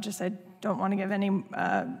 I don't want to give any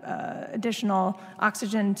additional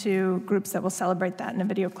oxygen to groups that will celebrate that in a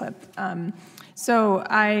video clip. So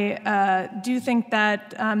I do think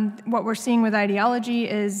that what we're seeing with ideology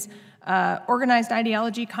is organized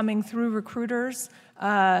ideology coming through recruiters,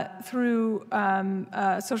 through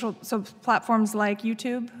social platforms like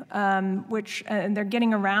YouTube, which they're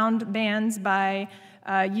getting around bans by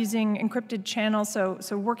using encrypted channels,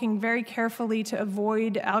 so working very carefully to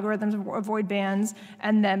avoid algorithms, avoid bans,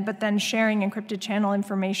 but then sharing encrypted channel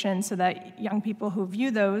information so that young people who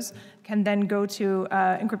view those can then go to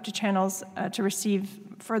encrypted channels to receive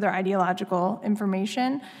further ideological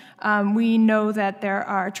information. We know that there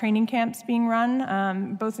are training camps being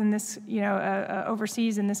run, both in this,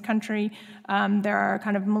 overseas in this country. There are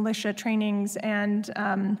kind of militia trainings and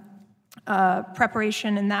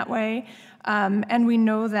preparation in that way. And we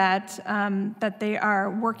know that that they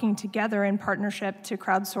are working together in partnership to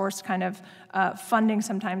crowdsource kind of funding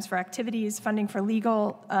sometimes for activities, funding for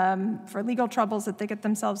legal troubles that they get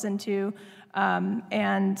themselves into,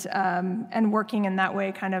 and working in that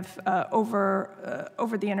way kind of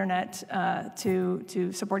over the internet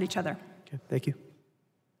to support each other. Okay, thank you.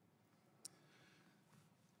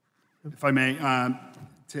 If I may,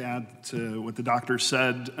 to add to what the doctor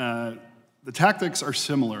said, the tactics are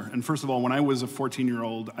similar. And first of all, when I was a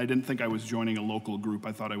 14-year-old, I didn't think I was joining a local group.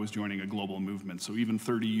 I thought I was joining a global movement. So even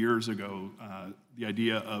 30 years ago, the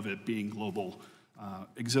idea of it being global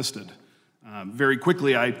existed. Very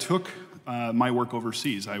quickly, I took my work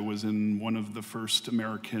overseas. I was in one of the first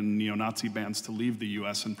American neo-Nazi bands to leave the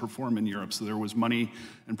US and perform in Europe. So there was money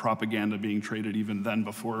and propaganda being traded even then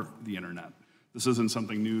before the internet. This isn't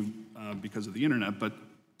something new because of the internet, but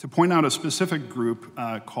to point out a specific group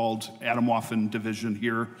called Atomwaffen Division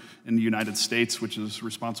here in the United States, which is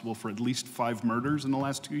responsible for at least 5 murders in the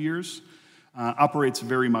last 2 years, operates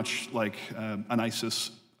very much like an ISIS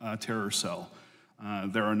terror cell.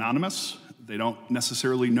 They're anonymous. They don't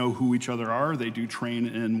necessarily know who each other are. They do train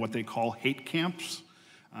in what they call hate camps.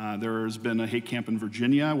 There's been a hate camp in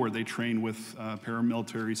Virginia where they train with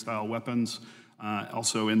paramilitary-style weapons.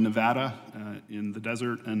 Also in Nevada, in the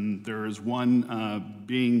desert, and there is one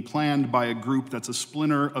being planned by a group that's a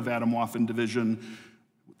splinter of Atomwaffen Division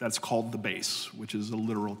that's called the Base, which is a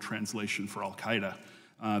literal translation for Al-Qaeda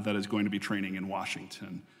that is going to be training in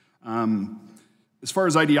Washington. As far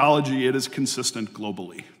as ideology, it is consistent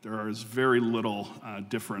globally. There is very little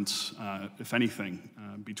difference, if anything,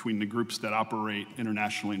 between the groups that operate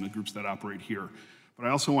internationally and the groups that operate here. But I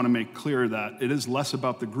also want to make clear that it is less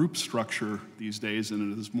about the group structure these days,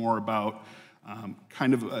 and it is more about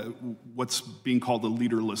what's being called a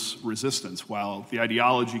leaderless resistance. While the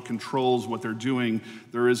ideology controls what they're doing,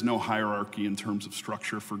 there is no hierarchy in terms of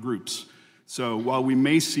structure for groups. So while we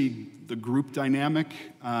may see the group dynamic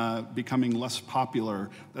becoming less popular,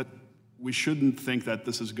 that we shouldn't think that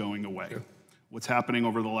this is going away. Sure. What's happening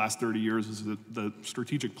over the last 30 years is that the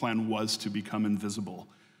strategic plan was to become invisible.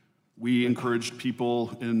 We encouraged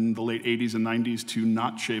people in the late 80s and 90s to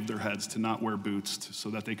not shave their heads, to not wear boots, so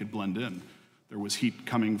that they could blend in. There was heat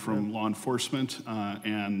coming from law enforcement,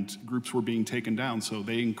 and groups were being taken down, so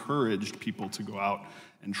they encouraged people to go out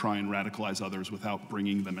and try and radicalize others without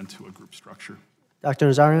bringing them into a group structure. Dr.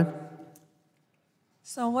 Nazarian?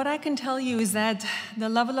 So what I can tell you is that the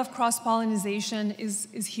level of cross-pollination is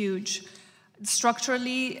huge.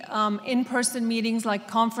 Structurally, in-person meetings like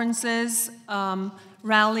conferences,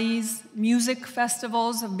 rallies, music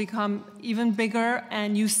festivals have become even bigger,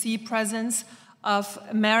 and you see presence of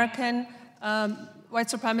American white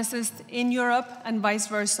supremacists in Europe and vice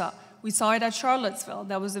versa. We saw it at Charlottesville.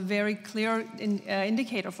 That was a very clear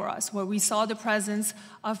indicator for us, where we saw the presence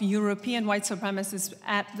of European white supremacists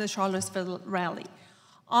at the Charlottesville rally.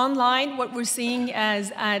 Online, what we're seeing is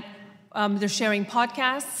they're sharing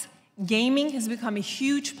podcasts. Gaming has become a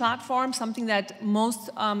huge platform, something that most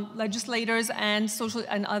legislators and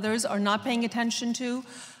others are not paying attention to.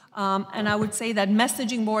 And I would say that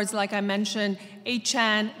messaging boards, like I mentioned,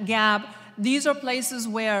 8chan, Gab, these are places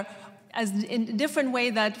where, as in a different way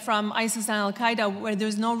that from ISIS and Al-Qaeda, where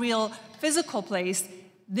there's no real physical place,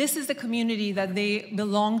 this is the community that they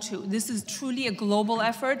belong to. This is truly a global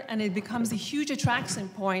effort, and it becomes a huge attraction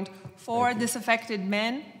point for disaffected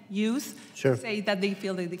men, youth, sure. To say that they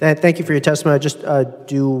feel that they Thank you for your testimony. I just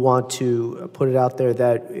do want to put it out there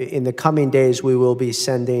that in the coming days, we will be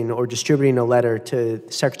sending or distributing a letter to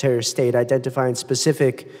the Secretary of State identifying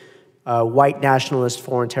specific white nationalist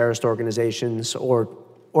foreign terrorist organizations or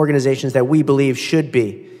organizations that we believe should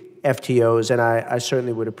be FTOs, and I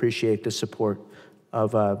certainly would appreciate the support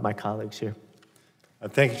of my colleagues here.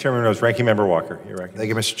 Thank you, Chairman Rose. Ranking Member Walker, you're recognized. Thank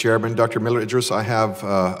you, Mr. Chairman. Dr. Miller-Idris, I have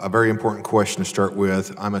a very important question to start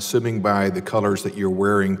with. I'm assuming by the colors that you're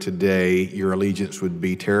wearing today, your allegiance would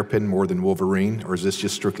be Terrapin more than Wolverine, or is this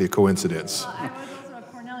just strictly a coincidence? Well, I was also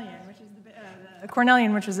a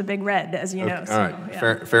Cornellian, which is a big red, as you know. Okay. So, all right,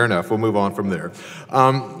 yeah. fair enough. We'll move on from there.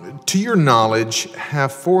 To your knowledge,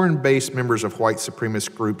 have foreign-based members of white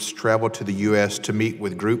supremacist groups traveled to the U.S. to meet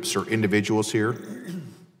with groups or individuals here?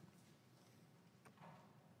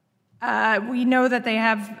 We know that they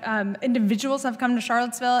have individuals have come to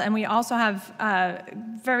Charlottesville, and we also have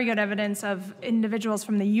very good evidence of individuals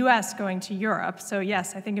from the U.S. going to Europe. So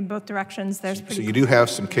yes, I think in both directions there's pretty. So you do have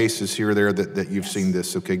some cases here or there that you've seen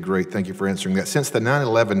this. Okay, great. Thank you for answering that. Since the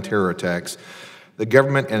 9/11 terror attacks, the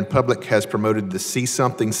government and public has promoted the see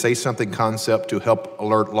something, say something concept to help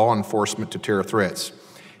alert law enforcement to terror threats.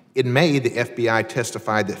 In May, the FBI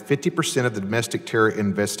testified that 50% of the domestic terror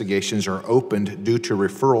investigations are opened due to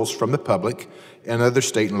referrals from the public and other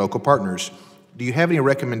state and local partners. Do you have any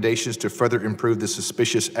recommendations to further improve the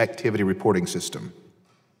suspicious activity reporting system?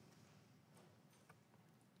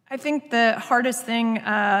 I think the hardest thing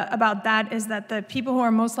about that is that the people who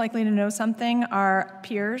are most likely to know something are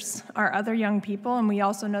peers, are other young people, and we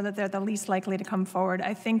also know that they're the least likely to come forward.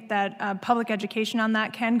 I think that public education on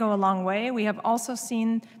that can go a long way. We have also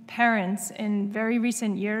seen parents in very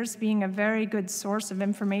recent years being a very good source of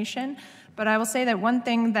information, but I will say that one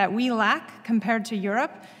thing that we lack compared to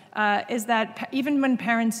Europe is that even when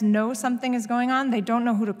parents know something is going on, they don't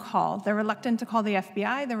know who to call. They're reluctant to call the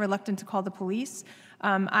FBI, they're reluctant to call the police.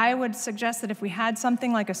 I would suggest that if we had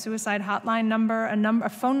something like a suicide hotline number, a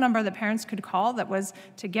phone number that parents could call that was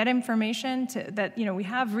to get information, that we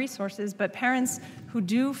have resources, but parents who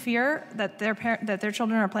do fear that their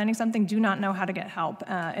children are planning something do not know how to get help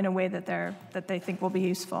in a way that they think will be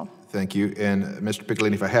useful. Thank you. And Mr.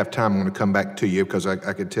 Piccolini, if I have time, I'm going to come back to you because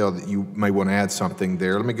I could tell that you may want to add something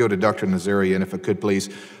there. Let me go to Dr. Nazarian, if I could, please.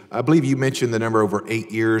 I believe you mentioned the number over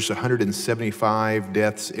 8 years, 175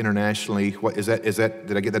 deaths internationally. What is that?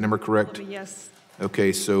 Did I get that number correct? Yes.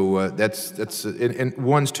 Okay, so and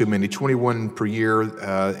one's too many. 21 per year.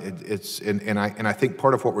 And I think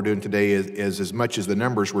part of what we're doing today is as much as the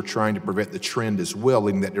numbers, we're trying to prevent the trend as well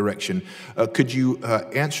in that direction. Could you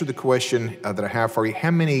answer the question that I have for you?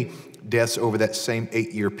 How many deaths over that same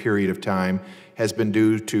 8-year period of time has been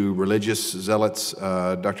due to religious zealots?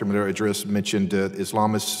 Dr. Miller-Idris mentioned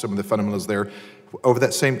Islamists, some of the fundamentalists there. Over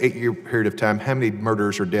that same 8-year period of time, how many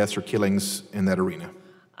murders or deaths or killings in that arena?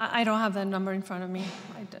 I don't have that number in front of me,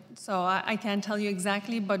 so I can't tell you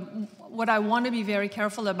exactly, but what I want to be very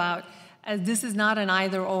careful about, as this is not an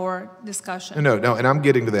either-or discussion. No, and I'm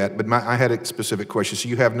getting to that, but I had a specific question, so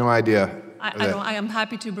you have no idea. I am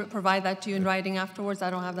happy to provide that to you in writing afterwards. I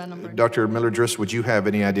don't have that number. Dr. Miller-Dris, would you have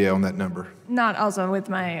any idea on that number? Not also with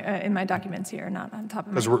in my documents here, not on top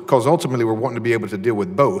of it. Because ultimately we're wanting to be able to deal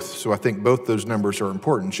with both, so I think both those numbers are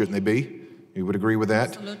important, shouldn't they be? You would agree with that?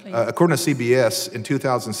 Absolutely. According to CBS, in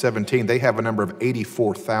 2017, they have a number of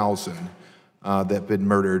 84,000 that have been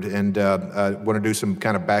murdered. And I want to do some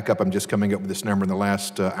kind of backup. I'm just coming up with this number in the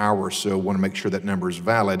last hour or so. Want to make sure that number is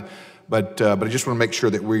valid. But I just want to make sure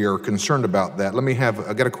that we are concerned about that.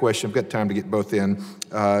 I've got a question. I've got time to get both in.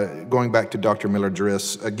 Going back to Dr.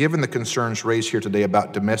 Miller-Dris, given the concerns raised here today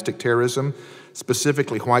about domestic terrorism,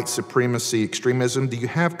 specifically white supremacy extremism, do you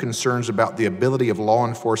have concerns about the ability of law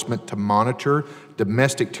enforcement to monitor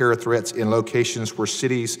domestic terror threats in locations where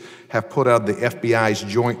cities have put out the FBI's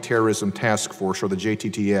Joint Terrorism Task Force, or the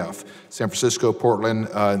JTTF? San Francisco, Portland,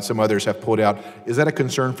 and some others have put out. Is that a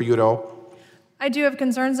concern for you at all? I do have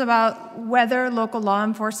concerns about whether local law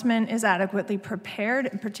enforcement is adequately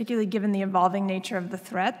prepared, particularly given the evolving nature of the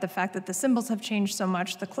threat, the fact that the symbols have changed so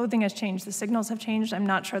much, the clothing has changed, the signals have changed. I'm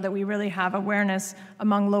not sure that we really have awareness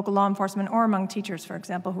among local law enforcement or among teachers, for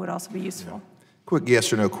example, who would also be useful. Quick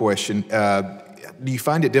yes or no question. Do you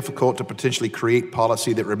find it difficult to potentially create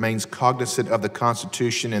policy that remains cognizant of the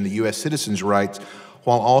Constitution and the U.S. citizens' rights,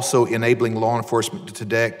 while also enabling law enforcement to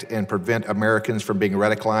detect and prevent Americans from being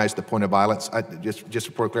radicalized to the point of violence?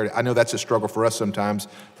 Just for clarity, I know that's a struggle for us sometimes,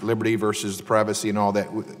 liberty versus privacy and all that.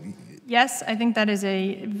 Yes, I think that is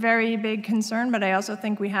a very big concern, but I also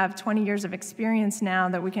think we have 20 years of experience now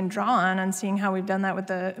that we can draw on seeing how we've done that with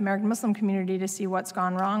the American Muslim community to see what's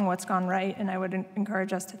gone wrong, what's gone right, and I would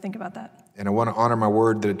encourage us to think about that. And I want to honor my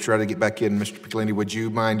word that I try to get back in. Mr. Piccolini, would you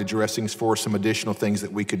mind addressing for some additional things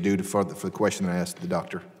that we could do for the question that I asked the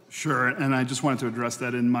doctor? Sure, and I just wanted to address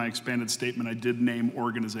that in my expanded statement. I did name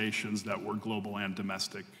organizations that were global and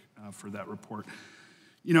domestic for that report.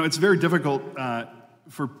 You know, it's very difficult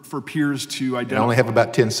for peers to identify. I only have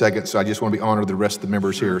about 10 seconds, so I just want to be honored of the rest of the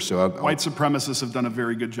members here. So white supremacists have done a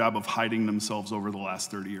very good job of hiding themselves over the last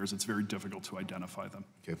 30 years. It's very difficult to identify them.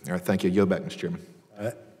 Okay, all right, thank you. Yield back, Mr. Chairman.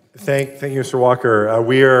 Thank you, Mr. Walker.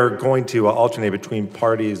 We are going to alternate between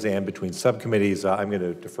parties and between subcommittees. I'm going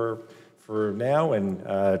to defer for now and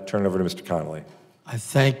turn it over to Mr. Connolly. I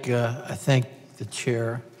thank the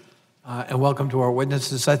chair and welcome to our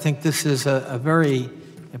witnesses. I think this is a very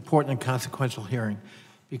important and consequential hearing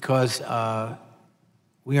because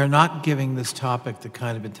we are not giving this topic the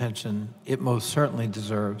kind of attention it most certainly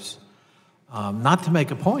deserves. not to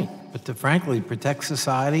make a point, but to frankly protect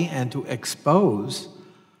society and to expose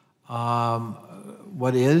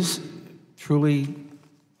what is truly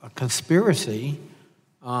a conspiracy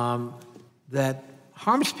that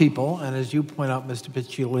harms people, and as you point out, Mr.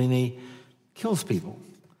 Picciolini, kills people.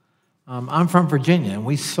 I'm from Virginia, and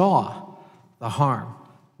we saw the harm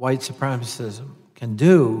white supremacism can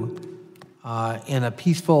do in a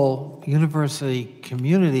peaceful university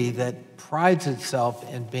community that prides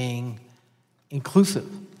itself in being inclusive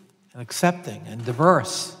and accepting and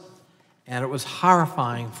diverse. And it was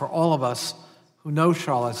horrifying for all of us who know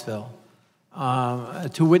Charlottesville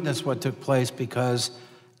to witness what took place because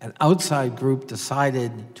an outside group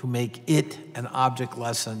decided to make it an object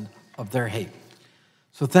lesson of their hate.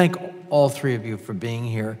 So thank all three of you for being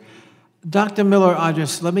here. Dr.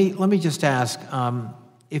 Miller-Odgers, let me just ask,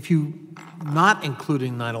 if you, not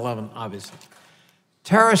including 9/11, obviously,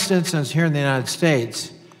 terrorist incidents here in the United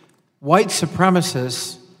States, white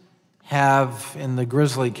supremacists have, in the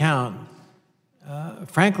grisly count,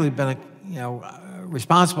 frankly been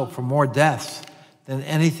responsible for more deaths than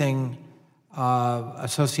anything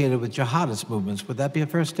associated with jihadist movements. Would that be a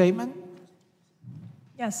fair statement?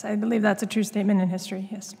 Yes, I believe that's a true statement in history,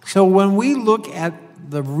 yes. So when we look at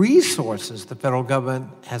the resources the federal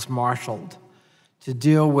government has marshaled to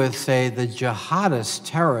deal with, say, the jihadist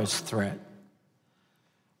terrorist threat,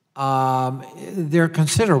 they're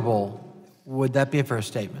considerable. Would that be a fair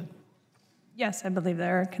statement? Yes, I believe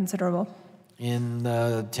they're considerable. In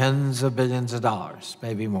tens of billions of dollars,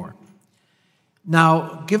 maybe more.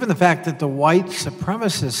 Now, given the fact that the white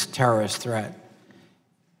supremacist terrorist threat,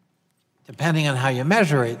 depending on how you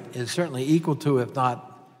measure it, is certainly equal to, if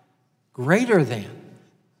not greater than,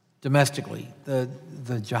 domestically, the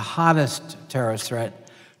jihadist terrorist threat,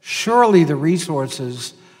 surely the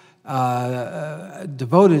resources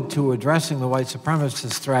devoted to addressing the white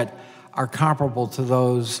supremacist threat are comparable to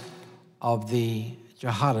those of the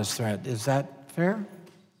jihadist threat. Is that fair?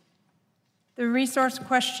 The resource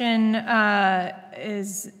question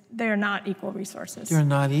is they're not equal resources. They're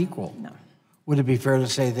not equal? No. Would it be fair to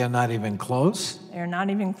say they're not even close? They're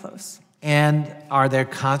not even close. And are there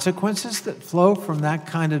consequences that flow from that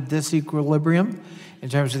kind of disequilibrium in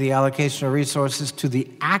terms of the allocation of resources to the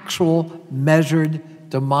actual measured,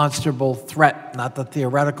 demonstrable threat, not the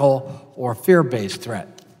theoretical or fear-based threat?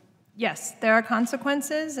 Yes, there are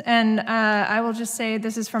consequences, and I will just say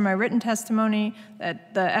this is from my written testimony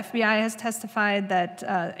that the FBI has testified that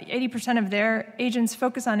 80% of their agents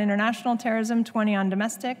focus on international terrorism, 20% on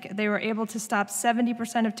domestic. They were able to stop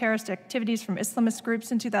 70% of terrorist activities from Islamist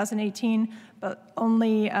groups in 2018, but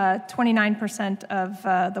only 29%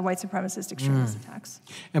 of the white supremacist extremist attacks.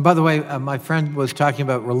 And by the way, my friend was talking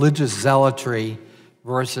about religious zealotry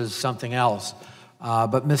versus something else.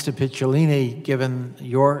 But Mr. Picciolini, given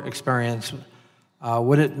your experience,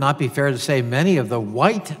 would it not be fair to say many of the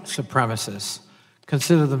white supremacists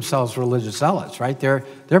consider themselves religious zealots, right?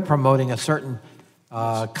 They're promoting a certain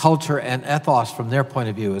culture and ethos from their point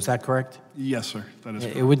of view. Is that correct? Yes, sir. That is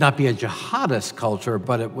correct. It would not be a jihadist culture,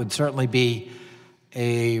 but it would certainly be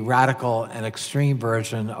a radical and extreme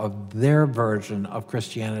version of their version of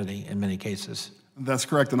Christianity in many cases. That's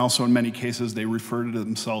correct, and also in many cases they refer to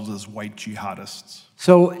themselves as white jihadists.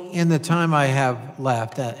 So in the time I have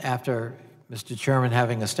left, after Mr. Chairman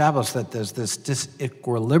having established that there's this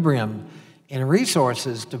disequilibrium in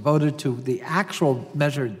resources devoted to the actual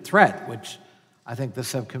measured threat, which I think the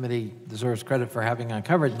subcommittee deserves credit for having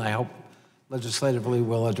uncovered, and I hope legislatively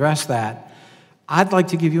we'll address that, I'd like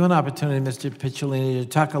to give you an opportunity, Mr. Picciolini, to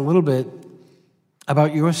talk a little bit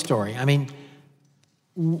about your story. I mean,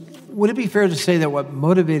 would it be fair to say that what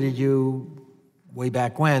motivated you way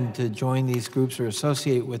back when to join these groups or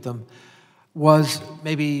associate with them was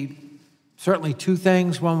maybe certainly two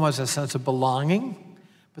things? One was a sense of belonging,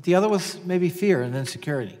 but the other was maybe fear and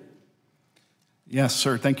insecurity. Yes,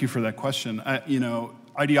 sir. Thank you for that question.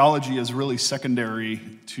 Ideology is really secondary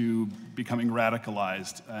to becoming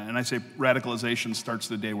radicalized. And I say radicalization starts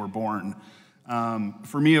the day we're born.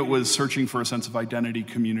 For me, it was searching for a sense of identity,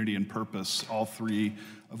 community, and purpose, all three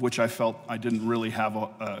of which I felt I didn't really have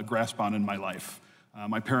a grasp on in my life.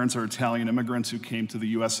 My parents are Italian immigrants who came to the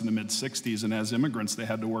U.S. in the mid-'60s, and as immigrants, they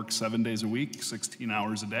had to work 7 days a week, 16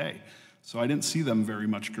 hours a day. So I didn't see them very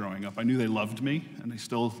much growing up. I knew they loved me, and they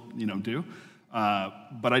still, do,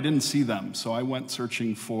 but I didn't see them. So I went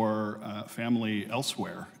searching for family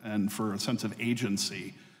elsewhere and for a sense of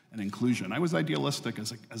agency and inclusion. I was idealistic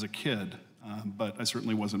as a kid. But I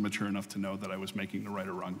certainly wasn't mature enough to know that I was making the right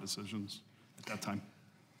or wrong decisions at that time.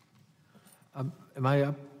 Am I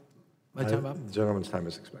up? My time up? The gentleman's time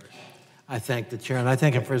has expired. I thank the chair, and I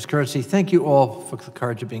thank him for his courtesy. Thank you all for the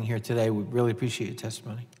courage of being here today. We really appreciate your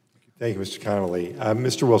testimony. Thank you, Mr. Connolly.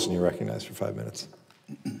 Mr. Wilson, you're recognized for 5 minutes.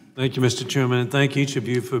 Thank you, Mr. Chairman, and thank each of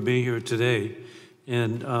you for being here today.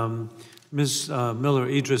 And Ms. Miller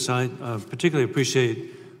Idris, I particularly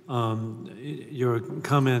appreciate your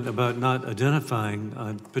comment about not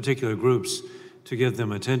identifying particular groups to give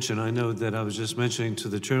them attention. I know that I was just mentioning to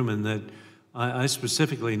the chairman that I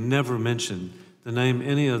specifically never mentioned the name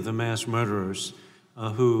any of the mass murderers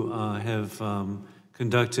who have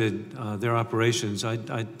conducted their operations.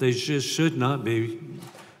 They just should not be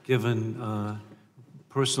given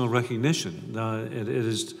personal recognition. It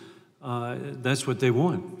is that's what they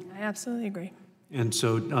want. I absolutely agree. And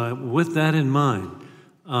so, with that in mind,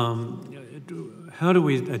 how do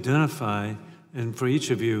we identify, and for each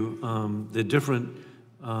of you, the different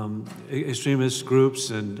extremist groups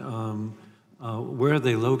and where are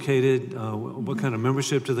they located? What kind of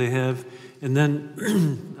membership do they have? And then,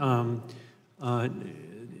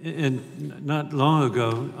 and not long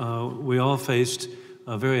ago, we all faced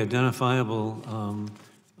a very identifiable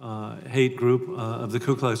hate group of the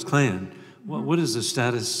Ku Klux Klan. What is the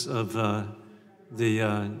status of the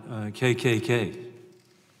KKK?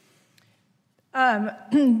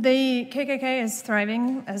 The KKK is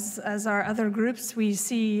thriving, as are other groups. We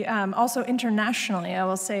see also internationally, I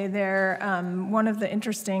will say, one of the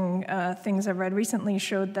interesting things I've read recently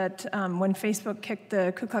showed that when Facebook kicked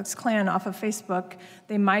the Ku Klux Klan off of Facebook,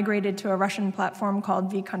 they migrated to a Russian platform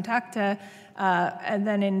called vKontakte. And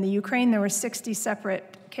then in the Ukraine, there were 60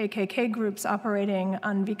 separate KKK groups operating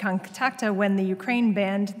on vKontakte when the Ukraine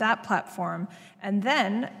banned that platform. And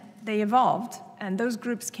then they evolved, and those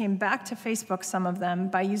groups came back to Facebook, some of them,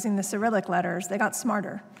 by using the Cyrillic letters. They got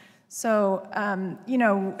smarter. So, you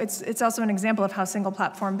know, it's also an example of how single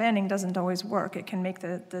platform banning doesn't always work. It can make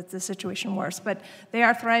the situation worse. But they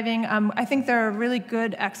are thriving. I think there are really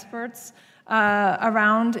good experts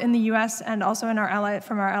around in the U.S. and also in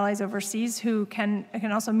from our allies overseas who can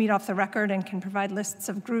also meet off the record and can provide lists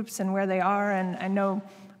of groups and where they are. And I know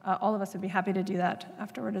all of us would be happy to do that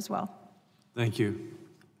afterward as well. Thank you.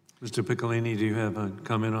 Mr. Piccolini, do you have a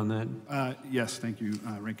comment on that? Yes, thank you,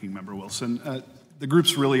 Ranking Member Wilson. The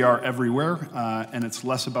groups really are everywhere, and it's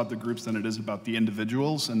less about the groups than it is about the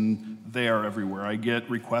individuals, and they are everywhere. I get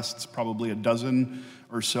requests, probably a dozen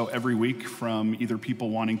or so every week, from either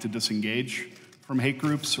people wanting to disengage from hate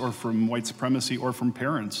groups or from white supremacy or from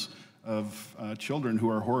parents of children who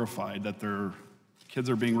are horrified that their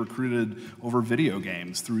kids are being recruited over video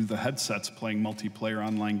games, through the headsets playing multiplayer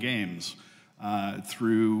online games,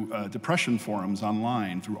 through depression forums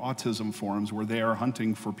online, through autism forums where they are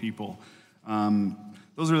hunting for people.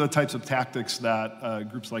 Those are the types of tactics that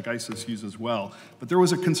groups like ISIS use as well. But there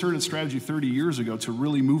was a concerted strategy 30 years ago to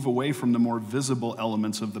really move away from the more visible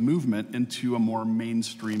elements of the movement into a more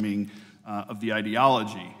mainstreaming of the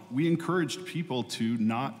ideology. We encouraged people to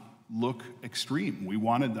not look extreme. We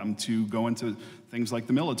wanted them to go into things like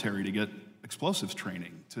the military to get explosives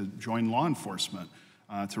training, to join law enforcement,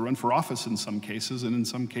 to run for office in some cases, and in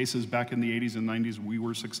some cases back in the 80s and 90s, we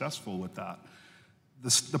were successful with that.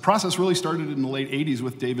 The process really started in the late 80s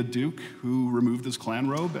with David Duke, who removed his Klan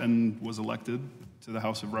robe and was elected to the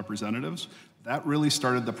House of Representatives. That really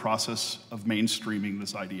started the process of mainstreaming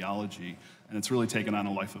this ideology, and it's really taken on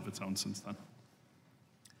a life of its own since then.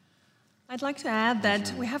 I'd like to add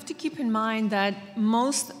that we have to keep in mind that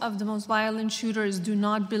most of the most violent shooters do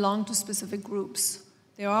not belong to specific groups.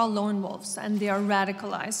 They are all lone wolves, and they are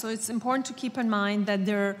radicalized. So it's important to keep in mind that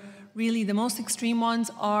they're really the most extreme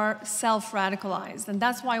ones are self-radicalized, and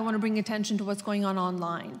that's why I want to bring attention to what's going on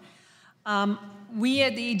online. We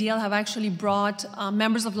at the ADL have actually brought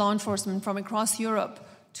members of law enforcement from across Europe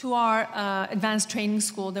to our advanced training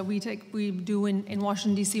school that we do in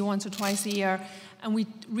Washington, D.C. once or twice a year, and we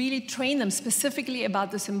really train them specifically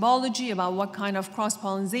about the symbology, about what kind of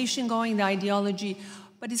cross-pollination going, the ideology.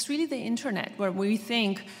 But it's really the internet where we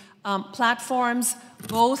think platforms,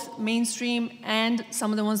 both mainstream and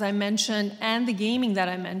some of the ones I mentioned, and the gaming that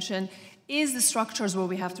I mentioned, is the structures where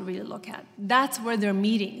we have to really look at. That's where they're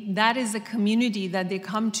meeting. That is the community that they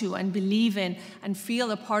come to and believe in and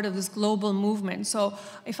feel a part of this global movement. So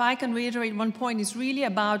if I can reiterate one point, it's really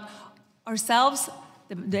about ourselves.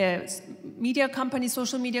 The media companies,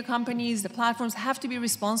 social media companies, the platforms have to be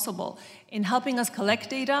responsible in helping us collect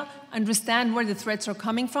data, understand where the threats are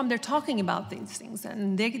coming from. They're talking about these things,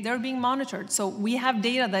 and they're being monitored. So we have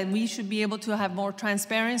data that we should be able to have more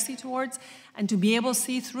transparency towards and to be able to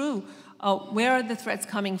see through where are the threats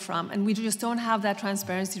coming from. And we just don't have that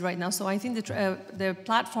transparency right now. So I think the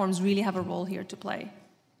platforms really have a role here to play.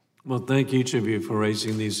 Well, thank each of you for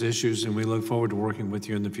raising these issues, and we look forward to working with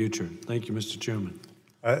you in the future. Thank you, Mr. Chairman.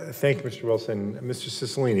 Thank you, Mr. Wilson. Mr.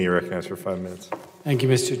 Cicilline, you're recognized for 5 minutes. Thank you,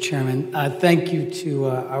 Mr. Chairman. Thank you to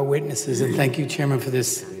our witnesses, and thank you, Chairman, for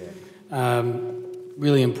this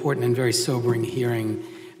really important and very sobering hearing.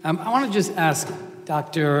 I want to just ask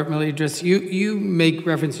Dr. Melidris, you make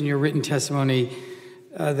reference in your written testimony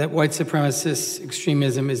that white supremacist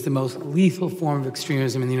extremism is the most lethal form of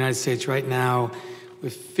extremism in the United States right now,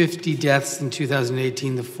 with 50 deaths in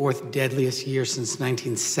 2018, the fourth deadliest year since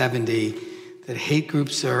 1970, that hate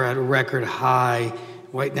groups are at a record high,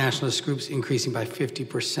 white nationalist groups increasing by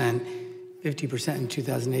 50% in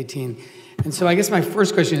 2018. And so I guess my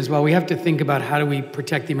first question is, well, we have to think about how do we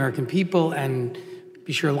protect the American people and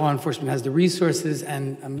be sure law enforcement has the resources,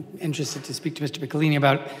 and I'm interested to speak to Mr. Piccolini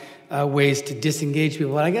about ways to disengage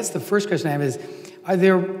people. But I guess the first question I have is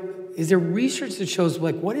there research that shows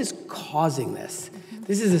what is causing this?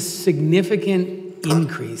 This is a significant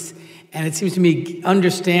increase, and it seems to me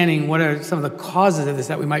understanding what are some of the causes of this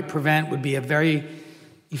that we might prevent would be a very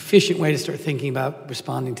efficient way to start thinking about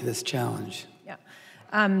responding to this challenge. Yeah,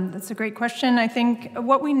 that's a great question. I think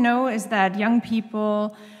what we know is that young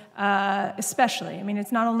people, especially, I mean,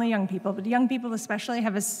 it's not only young people, but young people especially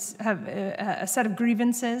have a set of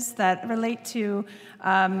grievances that relate to,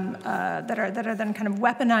 that are then kind of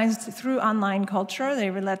weaponized through online culture. They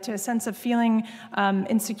relate to a sense of feeling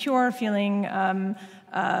insecure, feeling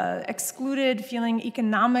excluded, feeling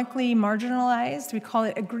economically marginalized. We call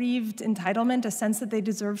it aggrieved entitlement, a sense that they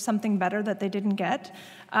deserve something better that they didn't get.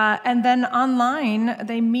 And then online,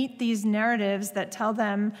 they meet these narratives that tell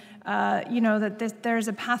them, that there's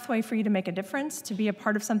a pathway for you to make a difference, to be a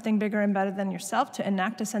part of something bigger and better than yourself, to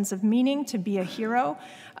enact a sense of meaning, to be a hero,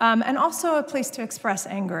 and also a place to express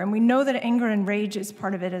anger. And we know that anger and rage is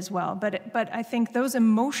part of it as well. But I think those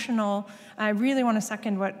emotional, I really want to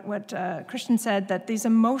second what Christian said, that these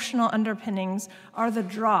emotional underpinnings are the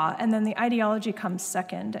draw, and then the ideology comes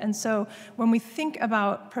second. And so when we think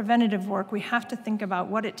about preventative work, we have to think about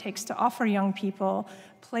what it takes to offer young people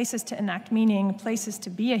places to enact meaning, places to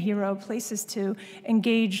be a hero, places to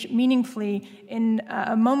engage meaningfully in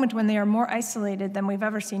a moment when they are more isolated than we've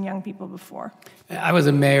ever seen young people before. I was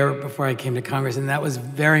a mayor before I came to Congress, and that was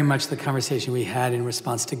very much the conversation we had in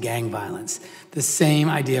response to gang violence. The same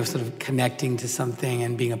idea of sort of connecting to something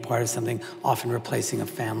and being a part of something, often replacing a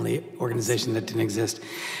family organization that didn't exist.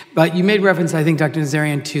 But you made reference, I think, Dr.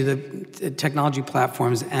 Nazarian, to the technology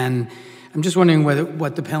platforms, and I'm just wondering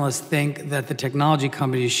what the panelists think that the technology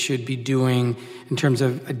companies should be doing in terms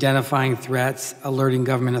of identifying threats, alerting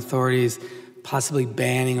government authorities, possibly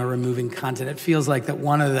banning or removing content. It feels like that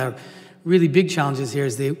one of the really big challenges here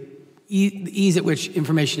is the ease at which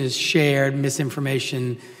information is shared,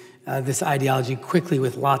 misinformation, this ideology quickly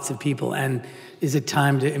with lots of people. And is it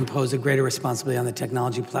time to impose a greater responsibility on the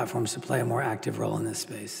technology platforms to play a more active role in this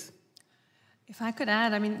space? If I could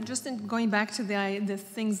add, I mean, just in going back to the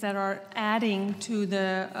things that are adding to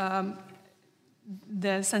the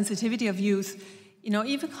sensitivity of youth,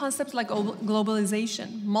 even concepts like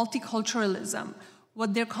globalization, multiculturalism,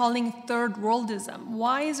 what they're calling third worldism.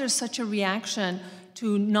 Why is there such a reaction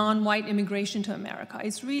to non-white immigration to America?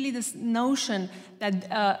 It's really this notion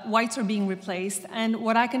that whites are being replaced. And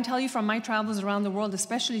what I can tell you from my travels around the world,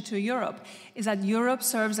 especially to Europe, is that Europe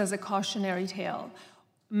serves as a cautionary tale.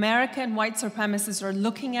 American white supremacists are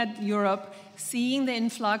looking at Europe, seeing the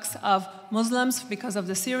influx of Muslims because of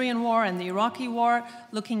the Syrian war and the Iraqi war,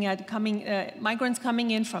 looking at migrants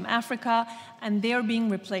coming in from Africa, and they're being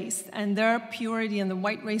replaced. And their purity and the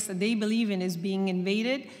white race that they believe in is being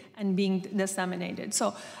invaded and being disseminated.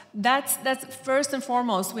 So that's first and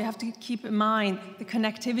foremost, we have to keep in mind the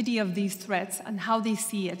connectivity of these threats and how they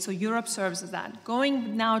see it. So Europe serves as that.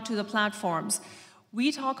 Going now to the platforms,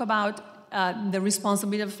 we talk about the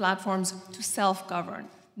responsibility of platforms to self-govern.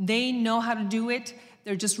 They know how to do it,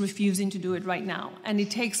 they're just refusing to do it right now. And it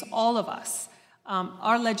takes all of us,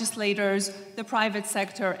 our legislators, the private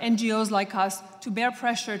sector, NGOs like us, to bear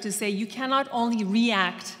pressure to say you cannot only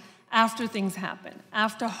react after things happen,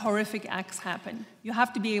 after horrific acts happen. You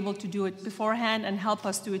have to be able to do it beforehand and help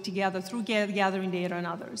us do it together through gathering data and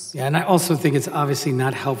others. Yeah, and I also think it's obviously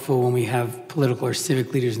not helpful when we have political or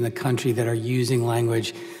civic leaders in the country that are using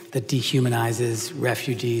language that dehumanizes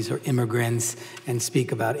refugees or immigrants and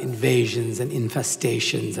speak about invasions and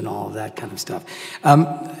infestations and all of that kind of stuff.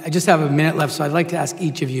 I just have a minute left, so I'd like to ask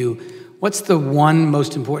each of you, what's the one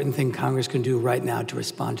most important thing Congress can do right now to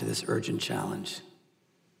respond to this urgent challenge?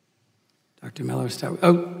 Dr. Miller, start.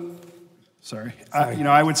 Sorry.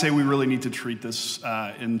 I would say we really need to treat this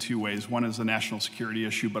in two ways. One is a national security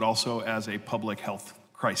issue, but also as a public health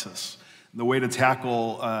crisis. The way to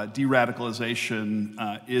tackle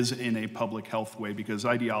de-radicalization is in a public health way, because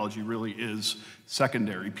ideology really is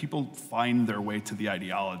secondary. People find their way to the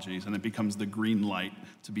ideologies, and it becomes the green light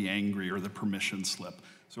to be angry or the permission slip.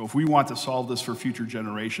 So if we want to solve this for future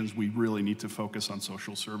generations, we really need to focus on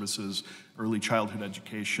social services, early childhood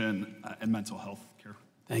education, and mental health care.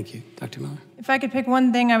 Thank you. Dr. Miller? If I could pick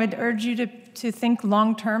one thing, I would urge you to think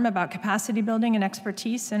long-term about capacity building and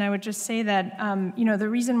expertise. And I would just say that, the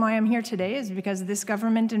reason why I'm here today is because this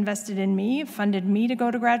government invested in me, funded me to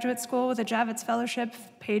go to graduate school with a Javits Fellowship,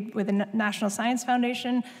 paid with the National Science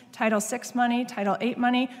Foundation, Title VI money, Title VIII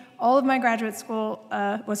money. All of my graduate school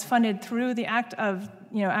was funded through the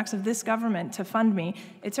acts of this government to fund me.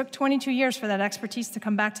 It took 22 years for that expertise to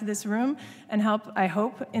come back to this room and help, I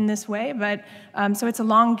hope, in this way. But so it's a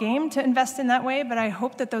long game to invest in that way, but I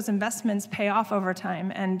hope that those investments pay off over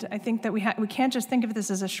time. And I think that we can't just think of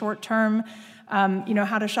this as a short-term,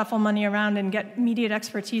 how to shuffle money around and get immediate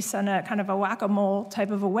expertise on a kind of a whack-a-mole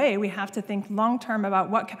type of a way. We have to think long-term about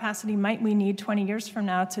what capacity might we need 20 years from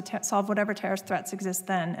now to solve whatever terrorist threats exist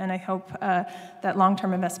then. And I hope that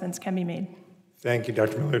long-term investments can be made. Thank you,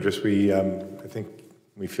 Dr. Miller. I think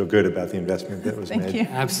we feel good about the investment that was made. Thank you.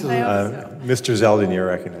 Absolutely. Mr. Zeldin, you're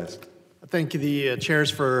recognized. Thank you, the chairs,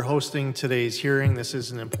 for hosting today's hearing. This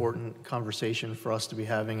is an important conversation for us to be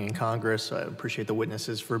having in Congress. I appreciate the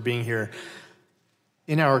witnesses for being here.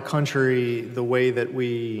 In our country, the way that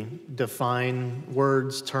we define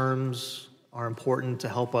words, terms, are important to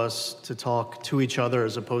help us to talk to each other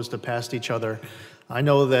as opposed to past each other. I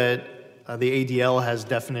know that the ADL has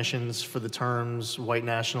definitions for the terms white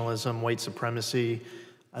nationalism, white supremacy.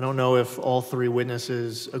 I don't know if all three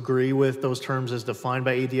witnesses agree with those terms as defined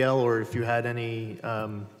by ADL, or if you had any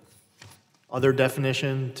other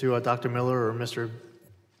definition to Dr. Miller or Mr.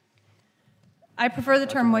 I prefer the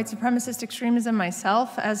term white supremacist extremism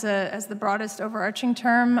myself as the broadest overarching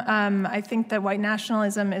term. I think that white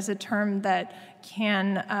nationalism is a term that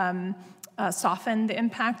can soften the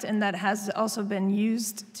impact, and that has also been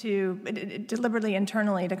used to deliberately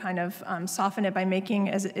internally to kind of soften it by making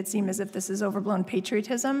it seem as if this is overblown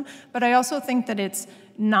patriotism. But I also think that it's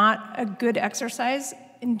not a good exercise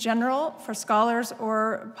in general for scholars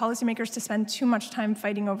or policymakers to spend too much time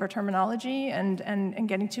fighting over terminology and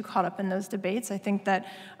getting too caught up in those debates. I think that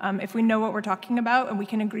if we know what we're talking about, and we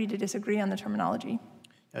can agree to disagree on the terminology.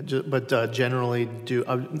 But generally,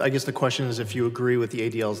 I guess the question is if you agree with the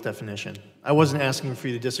ADL's definition. I wasn't asking for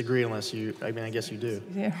you to disagree unless I guess you do.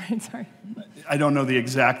 Yeah, right, sorry. I don't know the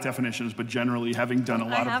exact definitions, but generally, having done a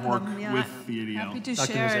lot of work with the ADL. Happy to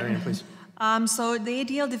Dr. share. Nazarian, please. So the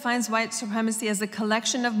ADL defines white supremacy as a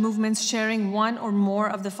collection of movements sharing one or more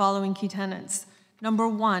of the following key tenets. Number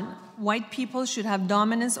one, white people should have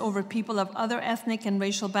dominance over people of other ethnic and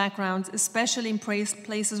racial backgrounds, especially in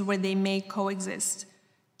places where they may coexist.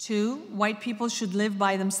 2, white people should live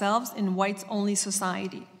by themselves in whites-only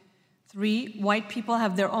society. 3, white people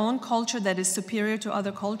have their own culture that is superior to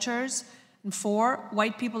other cultures. And 4,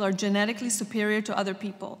 white people are genetically superior to other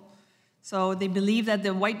people. So they believe that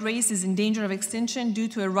the white race is in danger of extinction due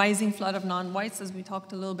to a rising flood of non-whites, as we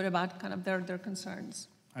talked a little bit about kind of their concerns.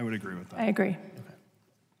 I would agree with that. I agree. Okay.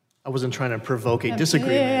 I wasn't trying to provoke a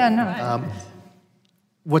disagreement. Yeah, no.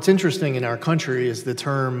 What's interesting in our country is the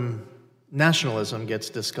term nationalism gets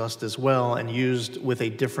discussed as well and used with a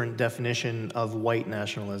different definition of white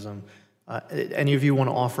nationalism. Any of you want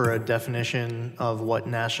to offer a definition of what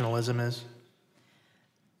nationalism is?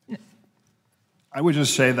 I would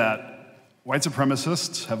just say that white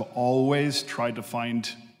supremacists have always tried to find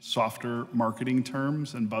softer marketing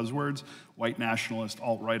terms and buzzwords. White nationalist,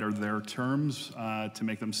 alt-right are their terms to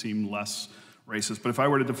make them seem less racist. But if I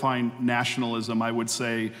were to define nationalism, I would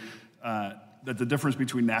say that the difference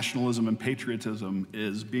between nationalism and patriotism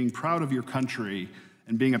is being proud of your country,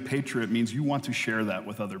 and being a patriot means you want to share that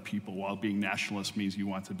with other people, while being nationalist means you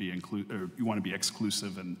want to be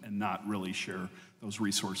exclusive and not really share those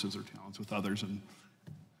resources or talents with others. And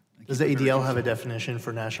does the ADL have a definition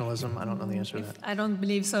for nationalism? I don't know the answer to that. I don't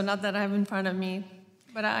believe so, not that I have in front of me.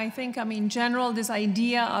 But I think, in general, this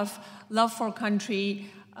idea of love for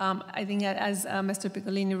country, I think as Mr.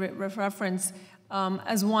 Piccolini referenced,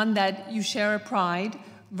 as one that you share a pride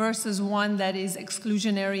versus one that is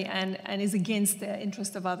exclusionary and is against the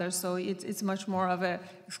interest of others. So it's much more of a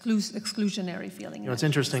exclusionary feeling. It's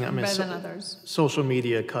interesting. Rather than others. Social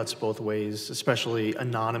media cuts both ways, especially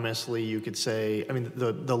anonymously. You could say,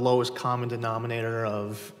 the lowest common denominator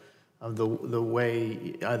of the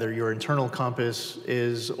way either your internal compass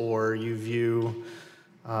is or you view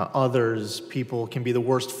others, people can be the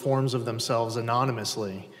worst forms of themselves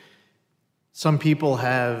anonymously. Some people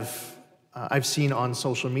have I've seen on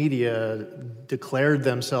social media declared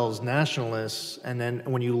themselves nationalists, and then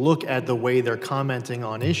when you look at the way they're commenting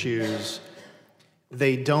on issues,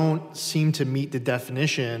 they don't seem to meet the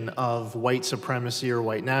definition of white supremacy or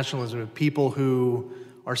white nationalism. People who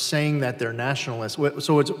are saying that they're nationalists.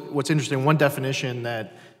 So what's interesting, one definition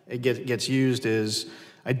that it gets used is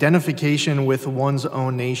identification with one's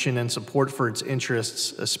own nation and support for its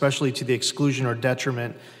interests, especially to the exclusion or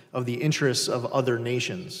detriment of the interests of other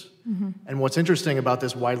nations. And what's interesting about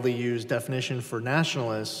this widely used definition for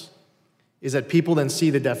nationalists is that people then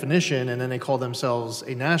see the definition and then they call themselves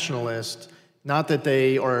a nationalist, not that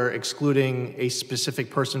they are excluding a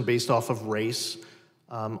specific person based off of race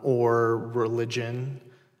or religion,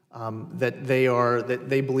 that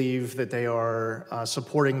they believe that they are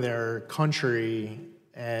supporting their country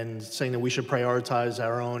and saying that we should prioritize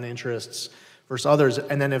our own interests versus others.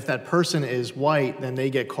 And then if that person is white, then they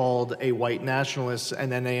get called a white nationalist, and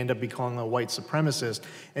then they end up becoming a white supremacist.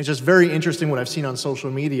 And it's just very interesting what I've seen on social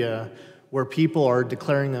media, where people are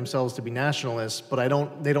declaring themselves to be nationalists, but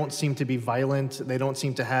they don't seem to be violent. They don't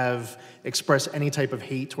seem to express any type of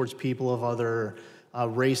hate towards people of other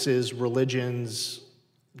races, religions,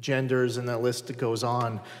 genders, and that list goes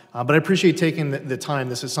on. But I appreciate taking the time.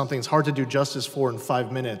 This is something it's hard to do justice for in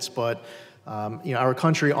 5 minutes, but our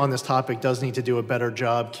country on this topic does need to do a better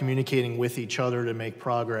job communicating with each other to make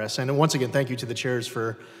progress. And once again, thank you to the chairs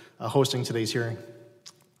for hosting today's hearing.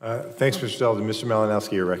 Thanks, Mr. Zeldin. Mr.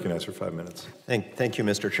 Malinowski, you're recognized for 5 minutes. Thank you,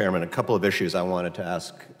 Mr. Chairman. A couple of issues I wanted to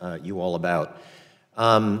ask you all about.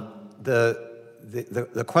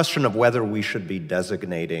 The question of whether we should be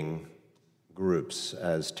designating groups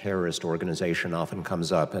as terrorist organization often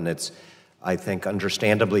comes up, and it's, I think,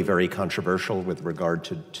 understandably very controversial with regard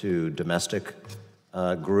to domestic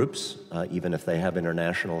groups, even if they have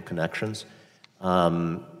international connections.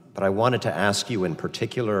 But I wanted to ask you in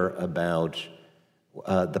particular about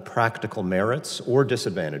the practical merits or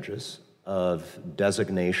disadvantages of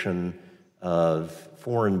designation of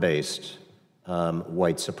foreign-based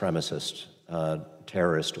white supremacist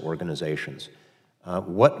terrorist organizations.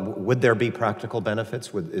 Would there be practical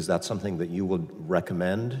benefits? Is that something that you would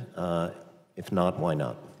recommend? If not, why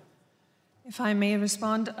not? If I may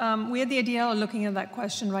respond, we at the ADL are looking at that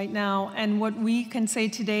question right now, and what we can say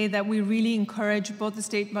today that we really encourage both the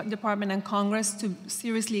State Department and Congress to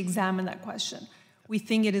seriously examine that question. We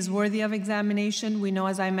think it is worthy of examination. We know,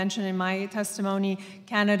 as I mentioned in my testimony,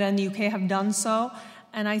 Canada and the UK have done so,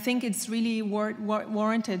 and I think it's really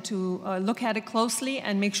warranted to look at it closely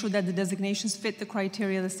and make sure that the designations fit the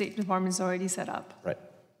criteria the State Department has already set up. Right.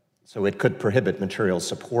 So it could prohibit material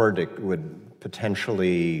support. It would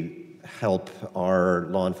potentially help our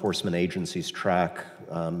law enforcement agencies track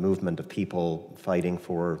movement of people fighting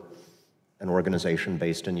for an organization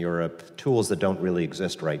based in Europe, tools that don't really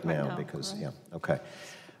exist right now because, yeah, okay.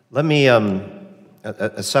 Let me,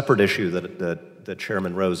 a separate issue that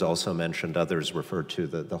Chairman Rose also mentioned, others referred to,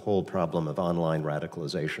 the whole problem of online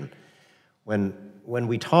radicalization. When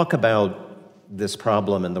we talk about this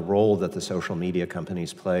problem and the role that the social media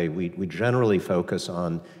companies play, we generally focus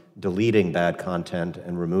on deleting bad content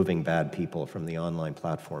and removing bad people from the online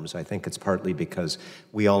platforms. I think it's partly because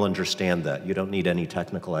we all understand that. You don't need any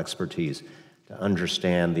technical expertise to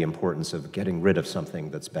understand the importance of getting rid of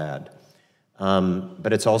something that's bad.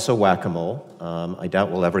 But it's also whack-a-mole. I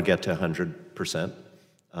doubt we'll ever get to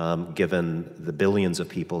 100%, given the billions of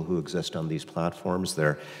people who exist on these platforms.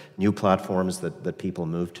 They're new platforms that people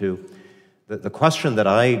move to. The question that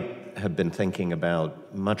I have been thinking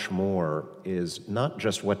about much more is not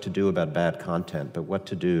just what to do about bad content, but what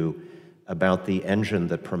to do about the engine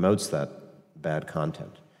that promotes that bad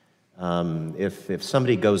content. If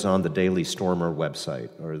somebody goes on the Daily Stormer website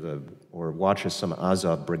or watches some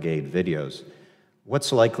Azov Brigade videos,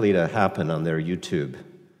 what's likely to happen on their YouTube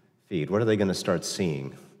feed? What are they going to start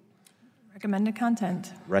seeing? Recommended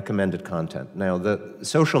content. Recommended content. Now, the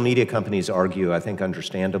social media companies argue, I think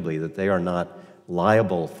understandably, that they are not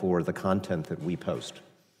liable for the content that we post.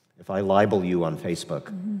 If I libel you on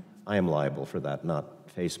Facebook, I am liable for that, not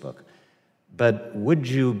Facebook. But would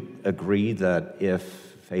you agree that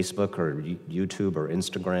if Facebook or YouTube or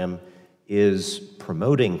Instagram is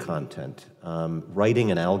promoting content, writing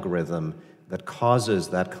an algorithm that causes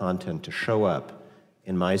that content to show up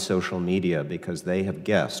in my social media because they have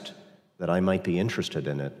guessed that I might be interested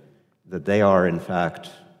in it, that they are, in fact,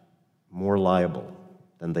 more liable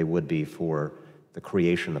than they would be for the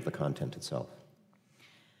creation of the content itself?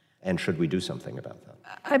 And should we do something about that?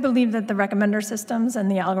 I believe that the recommender systems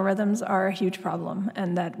and the algorithms are a huge problem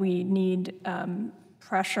and that we need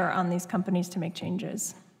pressure on these companies to make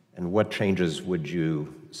changes. And what changes would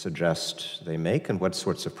you suggest they make, and what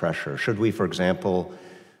sorts of pressure? Should we, for example,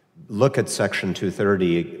 look at Section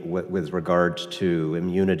 230 with regard to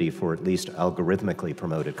immunity for at least algorithmically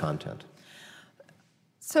promoted content?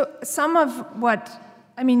 So some of what,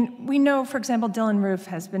 I mean, we know, for example, Dylan Roof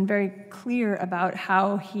has been very clear about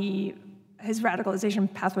how his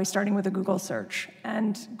radicalization pathway starting with a Google search.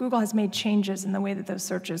 And Google has made changes in the way that those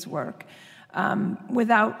searches work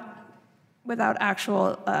without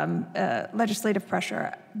actual legislative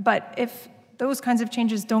pressure. But if those kinds of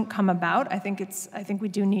changes don't come about, I think we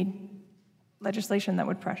do need legislation that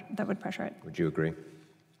would pressure it. Would you agree?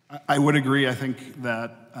 I would agree. I think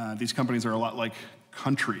that these companies are a lot like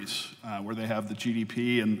countries, where they have the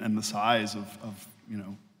GDP and the size of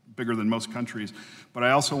bigger than most countries. But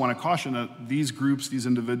I also want to caution that these groups, these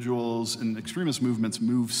individuals, and extremist movements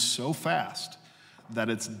move so fast that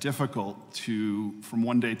it's difficult to, from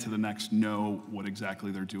one day to the next, know what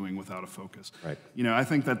exactly they're doing without a focus. Right. I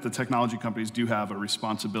think that the technology companies do have a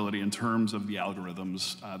responsibility in terms of the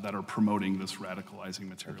algorithms that are promoting this radicalizing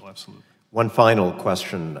material, absolutely. One final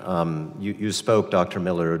question. You spoke, Dr.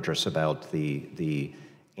 Miller, just about the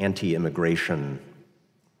anti-immigration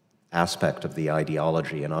aspect of the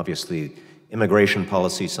ideology, and obviously immigration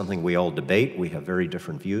policy is something we all debate. We have very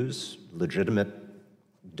different views, legitimate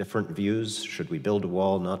different views. Should we build a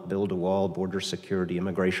wall, not build a wall, border security,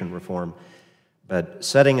 immigration reform? But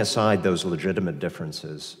setting aside those legitimate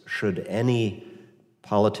differences, should any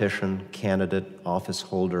politician, candidate, office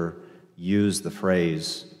holder use the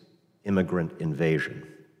phrase immigrant invasion?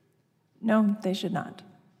 No, they should not.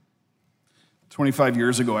 25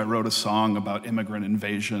 years ago, I wrote a song about immigrant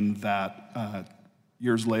invasion that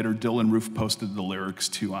years later, Dylan Roof posted the lyrics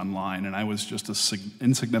to online, and I was just an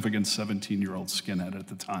insignificant 17-year-old skinhead at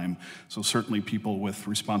the time. So certainly people with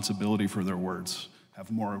responsibility for their words have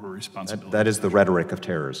more of a responsibility. That is the rhetoric of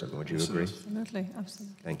terrorism. Would you agree? Absolutely,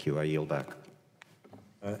 absolutely. Thank you. I yield back.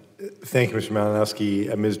 Thank you, Mr.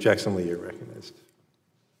 Malinowski. Ms. Jackson-Lee, you're recognized.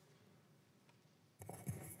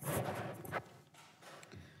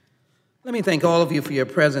 Let me thank all of you for your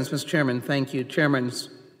presence. Mr. Chairman, thank you, chairman's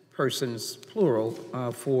persons, plural,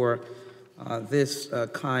 for this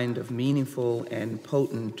kind of meaningful and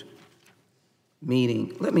potent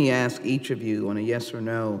meeting. Let me ask each of you on a yes or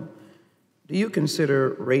no, do you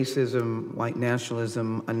consider racism, white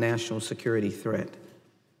nationalism, a national security threat?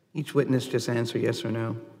 Each witness just answer yes or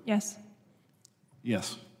no. Yes.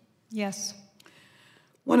 Yes. Yes.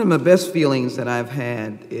 One of the best feelings that I've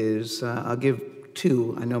had is, I'll give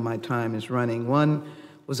two, I know my time is running. One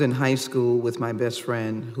was in high school with my best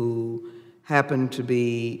friend who happened to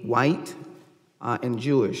be white and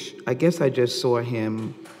Jewish. I guess I just saw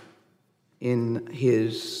him in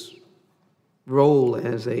his role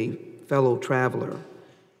as a fellow traveler. It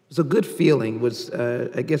was a good feeling.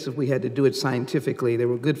 I guess if we had to do it scientifically, there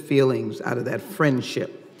were good feelings out of that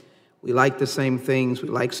friendship. We liked the same things. We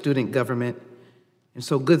liked student government. And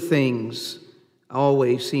so good things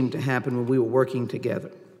always seemed to happen when we were working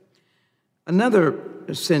together. Another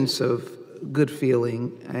sense of good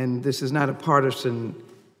feeling, and this is not a partisan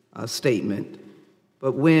statement,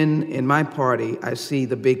 but when in my party I see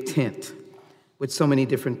the big tent with so many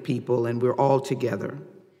different people and we're all together.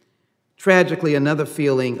 Tragically, another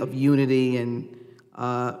feeling of unity and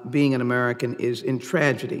being an American is in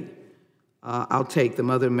tragedy. I'll take the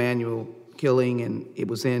Mother Emanuel killing, and it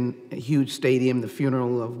was in a huge stadium, the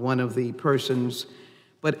funeral of one of the persons,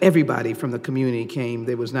 but everybody from the community came.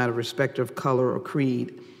 There was not a respect of color or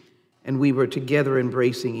creed, and we were together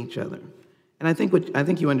embracing each other. And I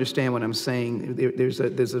think you understand what I'm saying. There's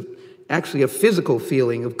actually a physical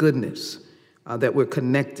feeling of goodness, that we're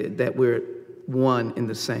connected, that we're one in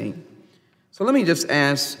the same. So let me just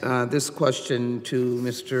ask this question to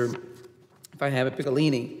Mr., if I have it,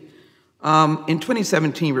 Piccolini. In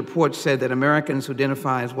 2017, reports said that Americans who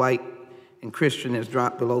identify as white and Christian has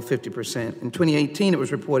dropped below 50%. In 2018, it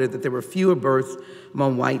was reported that there were fewer births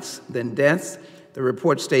among whites than deaths. The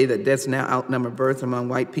report stated that deaths now outnumber births among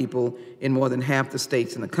white people in more than half the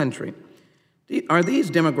states in the country. Are these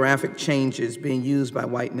demographic changes being used by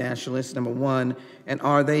white nationalists, number one, and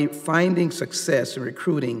are they finding success in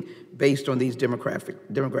recruiting based on these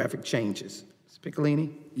demographic changes? Mr.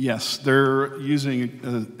 Piccolini? Yes, they're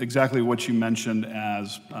using exactly what you mentioned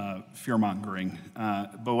as fear-mongering.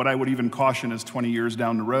 But what I would even caution is 20 years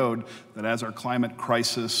down the road, that as our climate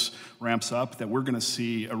crisis ramps up, that we're going to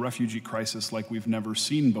see a refugee crisis like we've never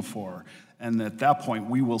seen before. And at that point,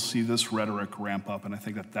 we will see this rhetoric ramp up, and I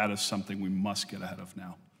think that that is something we must get ahead of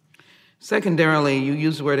now. Secondarily, you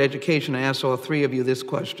use the word education. I asked all three of you this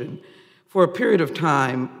question. For a period of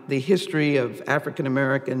time, the history of African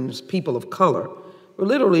Americans, people of color, were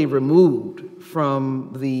literally removed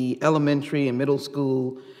from the elementary and middle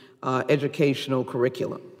school educational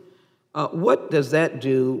curriculum. What does that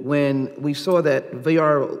do when we saw that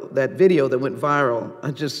video that went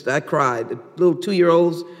viral? I cried. Little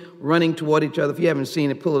 2-year-olds running toward each other. If you haven't seen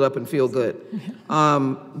it, pull it up and feel good.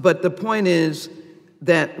 But the point is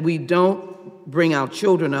that we don't bring our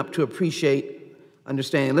children up to appreciate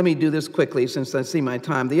understanding. Let me do this quickly since I see my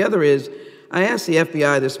time. The other is, I asked the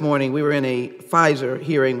FBI this morning, we were in a FISA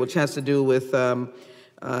hearing, which has to do with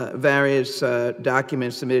various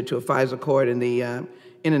documents submitted to a FISA court in the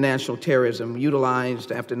international terrorism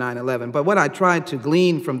utilized after 9/11. But what I tried to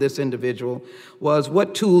glean from this individual was,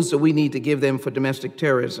 what tools do we need to give them for domestic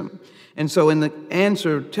terrorism? And so in the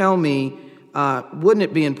answer, tell me, wouldn't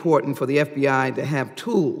it be important for the FBI to have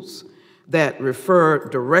tools that refer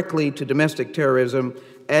directly to domestic terrorism,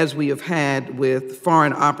 as we have had with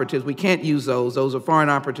foreign operatives? We can't use those. Those are foreign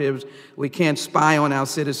operatives. We can't spy on our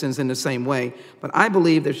citizens in the same way. But I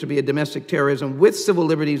believe there should be a domestic terrorism with civil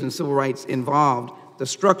liberties and civil rights involved, the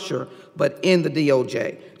structure, but in the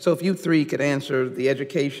DOJ. So if you three could answer the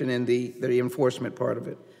education and the enforcement part of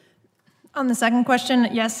it. On the second question,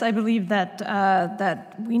 yes, I believe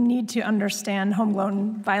that we need to understand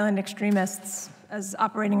homegrown violent extremists as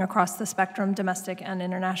operating across the spectrum, domestic and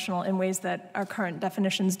international, in ways that our current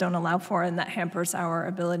definitions don't allow for, and that hampers our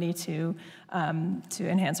ability to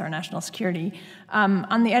enhance our national security.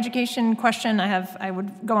 On the education question, I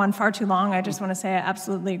would go on far too long. I just want to say I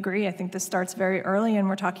absolutely agree. I think this starts very early, and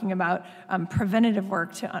we're talking about preventative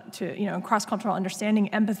work to cross-cultural understanding,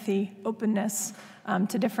 empathy, openness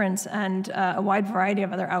to difference, and a wide variety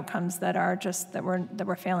of other outcomes that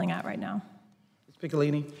we're failing at right now.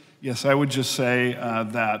 Piccolini. Yes, I would just say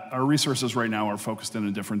that our resources right now are focused in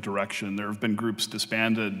a different direction. There have been groups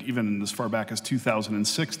disbanded, even as far back as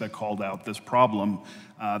 2006, that called out this problem,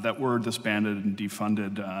 that were disbanded and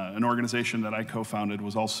defunded. An organization that I co-founded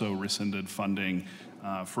was also rescinded funding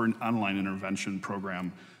for an online intervention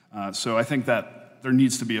program. So I think that there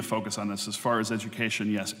needs to be a focus on this. As far as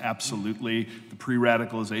education, yes, absolutely. The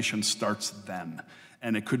pre-radicalization starts then.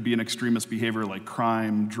 And it could be an extremist behavior like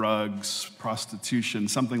crime, drugs, prostitution,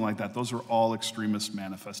 something like that. Those are all extremist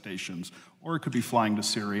manifestations. Or it could be flying to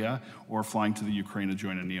Syria or flying to the Ukraine to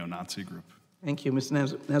join a neo-Nazi group. Thank you, Ms.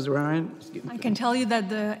 Nazarian. I can tell you that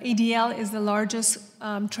the ADL is the largest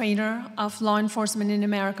trainer of law enforcement in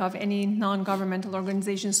America, of any non-governmental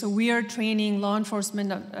organization. So we are training law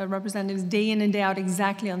enforcement representatives day in and day out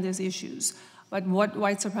exactly on these issues. But what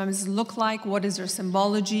white supremacists look like, what is their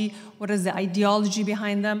symbology, what is the ideology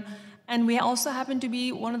behind them. And we also happen to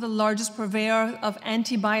be one of the largest purveyor of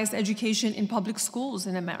anti-bias education in public schools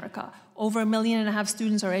in America. Over 1.5 million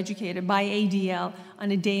students are educated by ADL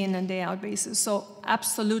on a day in and day out basis. So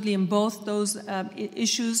absolutely, in both those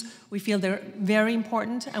issues, we feel they're very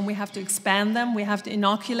important, and we have to expand them. We have to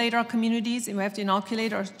inoculate our communities, and we have to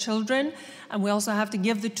inoculate our children, and we also have to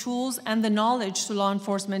give the tools and the knowledge to law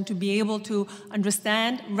enforcement to be able to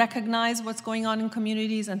understand, recognize what's going on in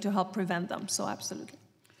communities, and to help prevent them. So absolutely.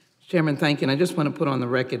 Chairman, thank you. And I just want to put on the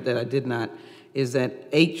record that I did not, is that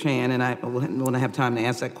 8chan, and I want to have time to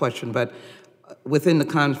answer that question, but within the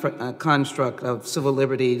construct of civil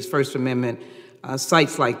liberties, First Amendment,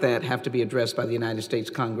 sites like that have to be addressed by the United States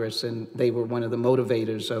Congress, and they were one of the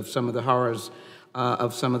motivators of some of the horrors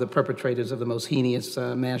of some of the perpetrators of the most heinous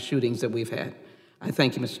mass shootings that we've had. I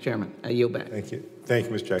thank you, Mr. Chairman. I yield back. Thank you. Thank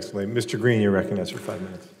you, Mr. Jackson. Mr. Green, you're recognized for 5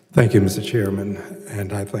 minutes. Thank you, Mr. Chairman,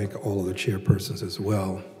 and I thank all of the chairpersons as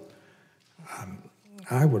well.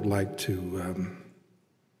 I would like to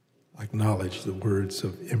acknowledge the words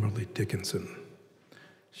of Emily Dickinson.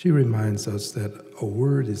 She reminds us that a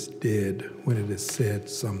word is dead when it is said,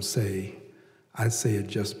 some say. I say it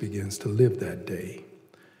just begins to live that day.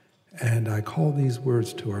 And I call these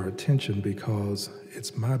words to our attention because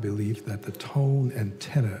it's my belief that the tone and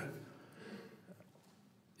tenor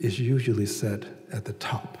is usually set at the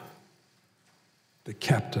top, the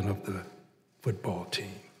captain of the football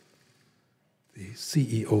team, the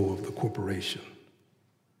CEO of the corporation,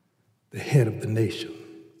 the head of the nation.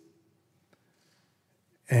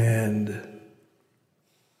 And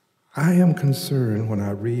I am concerned when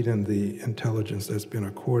I read in the intelligence that's been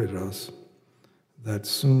accorded us that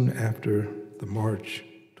soon after the March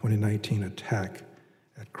 2019 attack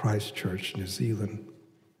at Christchurch, New Zealand,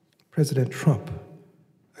 President Trump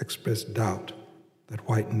expressed doubt that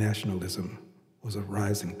white nationalism was a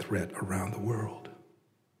rising threat around the world.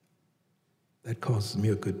 That causes me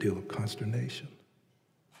a good deal of consternation.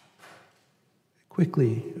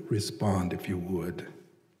 Quickly respond, if you would,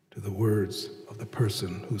 to the words of the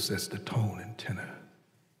person who sets the tone and tenor.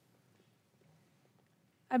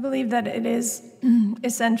 believe that it is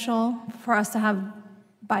essential for us to have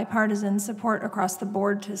bipartisan support across the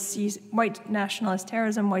board to see white nationalist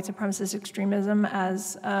terrorism, white supremacist extremism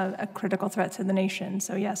as a critical threat to the nation.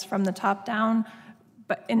 So yes, from the top down,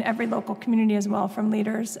 but in every local community as well, from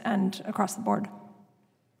leaders and across the board.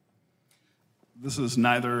 This is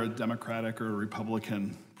neither a Democratic or a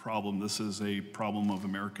Republican problem. This is a problem of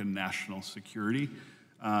American national security.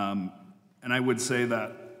 And I would say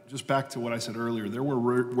that, just back to what I said earlier, there were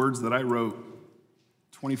words that I wrote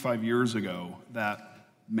 25 years ago that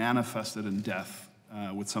manifested in death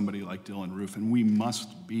with somebody like Dylan Roof, and we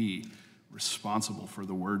must be responsible for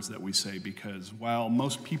the words that we say, because while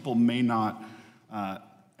most people may not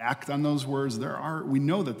act on those words, we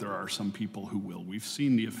know that there are some people who will. We've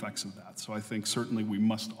seen the effects of that. So I think certainly we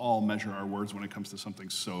must all measure our words when it comes to something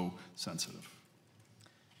so sensitive.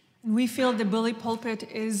 We feel the bully pulpit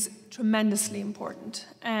is tremendously important,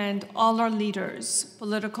 and all our leaders,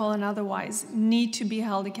 political and otherwise, need to be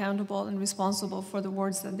held accountable and responsible for the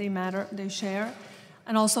words that they share,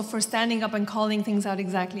 and also for standing up and calling things out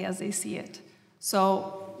exactly as they see it.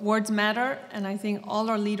 So words matter, and I think all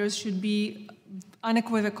our leaders should be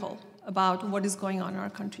unequivocal about what is going on in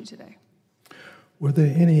our country today. Were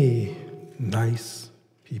there any nice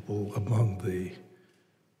people among the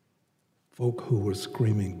folk who were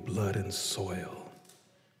screaming blood and soil?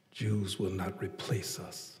 Jews will not replace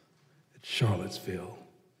us at Charlottesville.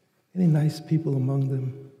 Any nice people among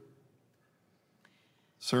them?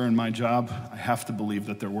 Sir, in my job, I have to believe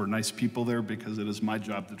that there were nice people there because it is my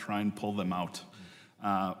job to try and pull them out.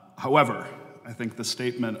 However, I think the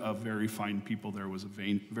statement of very fine people there was a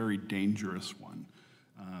very dangerous one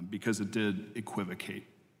because it did equivocate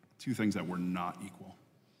two things that were not equal.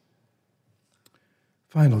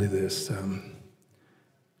 Finally, this,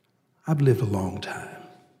 I've lived a long time.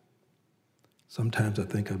 Sometimes I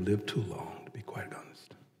think I've lived too long, to be quite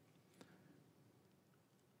honest.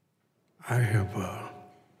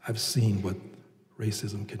 I've seen what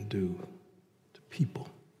racism can do to people.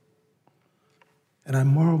 And I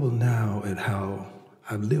marvel now at how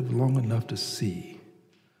I've lived long enough to see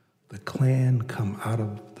the Klan come out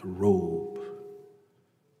of the robe,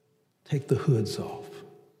 take the hoods off,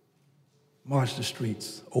 march the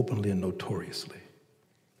streets openly and notoriously.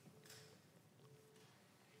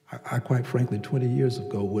 I quite frankly, 20 years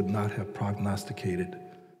ago, would not have prognosticated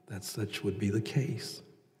that such would be the case.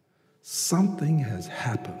 Something has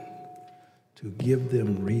happened to give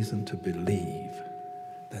them reason to believe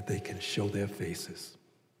that they can show their faces.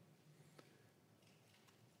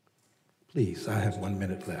 Please, I have 1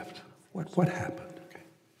 minute left. What happened?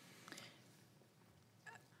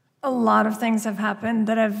 A lot of things have happened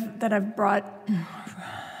that have brought,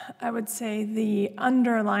 I would say, the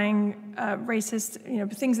underlying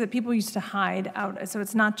racist, things that people used to hide out. So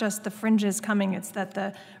it's not just the fringes coming; it's that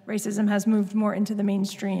the racism has moved more into the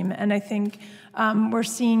mainstream. And I think we're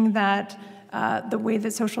seeing that the way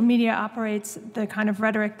that social media operates, the kind of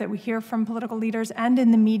rhetoric that we hear from political leaders and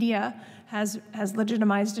in the media has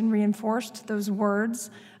legitimized and reinforced those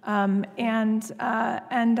words. And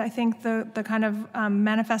I think the kind of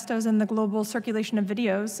manifestos and the global circulation of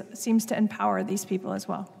videos seems to empower these people as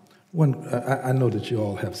well. I know that you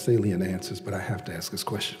all have salient answers, but I have to ask this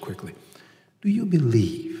question quickly. Do you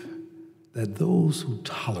believe that those who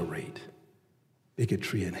tolerate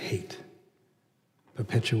bigotry and hate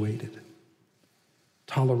perpetuate it?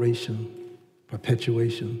 Toleration,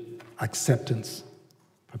 perpetuation, acceptance,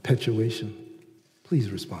 perpetuation? Please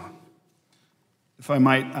respond. If I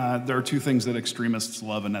might, there are two things that extremists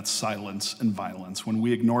love, and that's silence and violence. When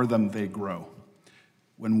we ignore them, they grow.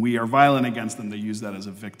 When we are violent against them, they use that as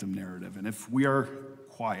a victim narrative. And if we are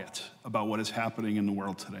quiet about what is happening in the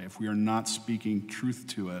world today, if we are not speaking truth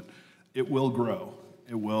to it, it will grow.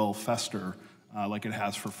 It will fester like it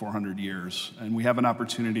has for 400 years. And we have an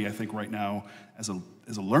opportunity, I think, right now as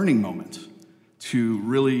a learning moment to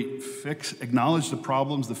really acknowledge the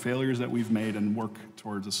problems, the failures that we've made, and work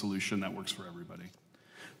towards a solution that works for everybody.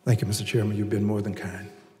 Thank you, Mr. Chairman. You've been more than kind.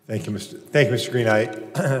 Thank you, Mr. Green. I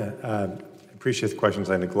appreciate the questions.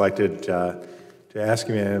 I neglected to ask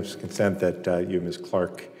unanimous consent that you, Ms.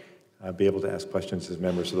 Clark, be able to ask questions as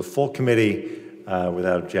members of the full committee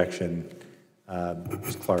without objection.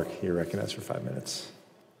 Ms. Clark, you're recognized for 5 minutes.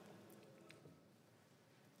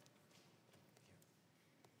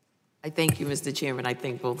 I thank you, Mr. Chairman. I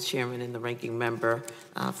thank both Chairman and the Ranking Member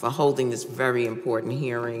for holding this very important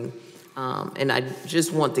hearing. And I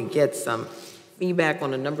just want to get some feedback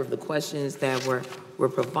on a number of the questions that were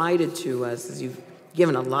provided to us, as you've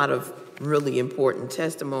given a lot of really important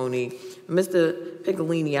testimony. Mr.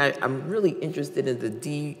 Piccolini, I'm really interested in the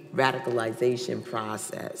de-radicalization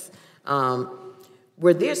process.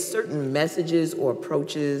 were there certain messages or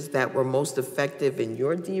approaches that were most effective in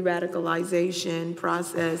your de-radicalization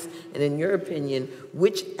process? And in your opinion,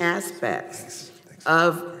 which aspects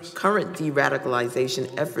of current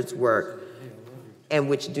de-radicalization efforts work and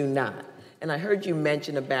which do not? And I heard you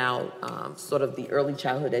mention about sort of the early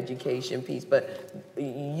childhood education piece, but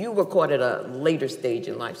you were caught at a later stage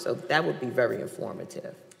in life, so that would be very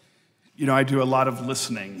informative. You know, I do a lot of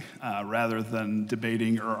listening rather than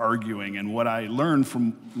debating or arguing, and what I learned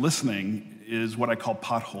from listening is what I call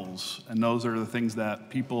potholes, and those are the things that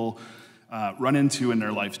people run into in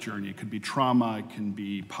their life's journey. It could be trauma, it can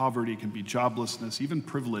be poverty, it can be joblessness, even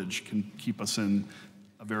privilege can keep us in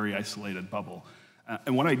a very isolated bubble.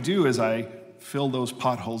 And what I do is I fill those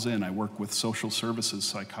potholes in. I work with social services,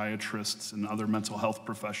 psychiatrists, and other mental health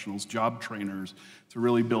professionals, job trainers, to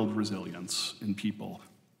really build resilience in people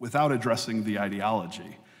without addressing the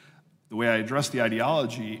ideology. The way I address the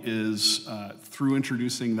ideology is through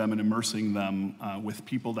introducing them and immersing them with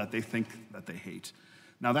people that they think that they hate.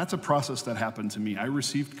 Now, that's a process that happened to me. I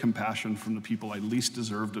received compassion from the people I least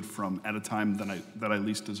deserved it from at a time that I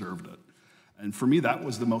least deserved it. And for me, that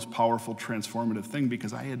was the most powerful, transformative thing,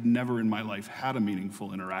 because I had never in my life had a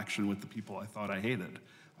meaningful interaction with the people I thought I hated.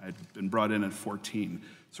 I had been brought in at 14.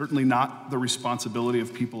 Certainly not the responsibility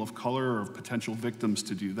of people of color or of potential victims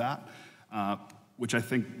to do that, which I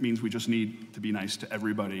think means we just need to be nice to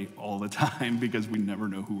everybody all the time, because we never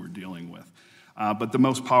know who we're dealing with. But the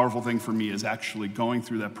most powerful thing for me is actually going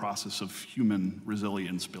through that process of human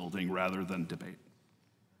resilience building rather than debate.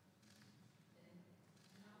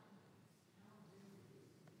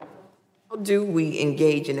 How do we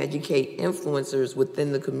engage and educate influencers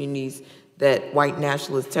within the communities that white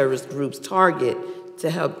nationalist terrorist groups target to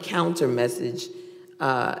help counter-message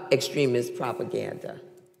extremist propaganda?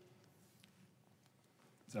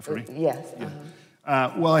 Is that for me? Yes.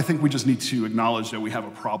 Yeah. Well, I think we just need to acknowledge that we have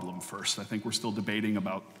a problem first. I think we're still debating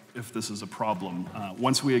about if this is a problem.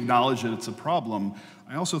 Once we acknowledge that it's a problem,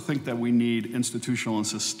 I also think that we need institutional and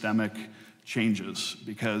systemic changes,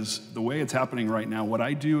 because the way it's happening right now, what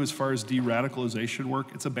I do as far as de-radicalization work,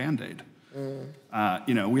 it's a Band-Aid.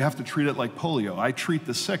 You know, we have to treat it like polio. I treat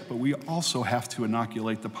the sick, but we also have to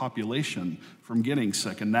inoculate the population from getting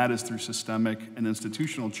sick, and that is through systemic and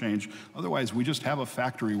institutional change. Otherwise, we just have a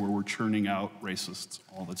factory where we're churning out racists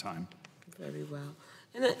all the time. Very well.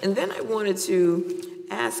 And then I wanted to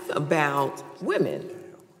ask about women.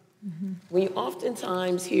 Mm-hmm. We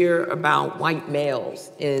oftentimes hear about white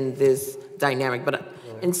males in this dynamic, but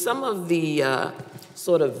in some of the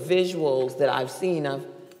sort of visuals that I've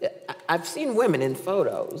seen women in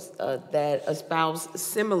photos that espouse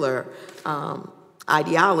similar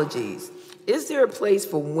ideologies. Is there a place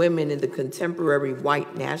for women in the contemporary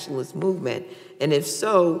white nationalist movement? And if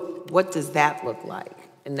so, what does that look like?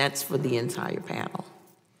 And that's for the entire panel.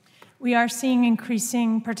 We are seeing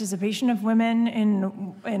increasing participation of women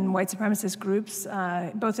in white supremacist groups,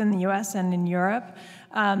 both in the US and in Europe,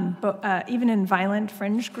 but even in violent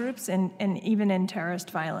fringe groups and even in terrorist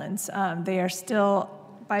violence. They are still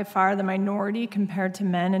by far the minority compared to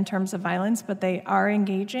men in terms of violence, but they are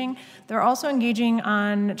engaging. They're also engaging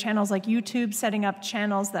on channels like YouTube, setting up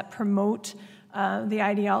channels that promote the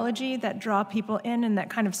ideology, that draw people in and that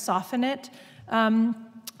kind of soften it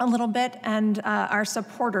a little bit, and are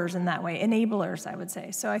supporters in that way, enablers, I would say.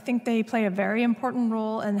 So I think they play a very important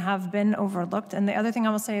role and have been overlooked. And the other thing I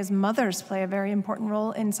will say is mothers play a very important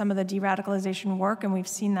role in some of the de-radicalization work, and we've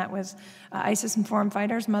seen that with ISIS and foreign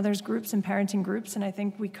fighters, mothers groups and parenting groups, and I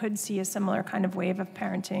think we could see a similar kind of wave of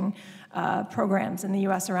parenting programs in the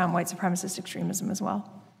US around white supremacist extremism as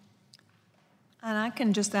well. And I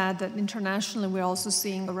can just add that internationally we're also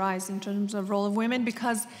seeing a rise in terms of role of women,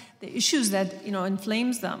 because the issues that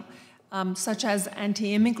inflames them, such as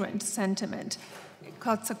anti-immigrant sentiment, it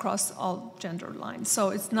cuts across all gender lines. So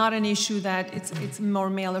it's not an issue that it's more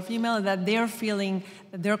male or female, that they're feeling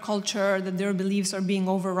that their culture, that their beliefs are being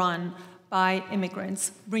overrun by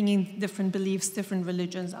immigrants, bringing different beliefs, different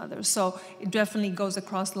religions, others. So it definitely goes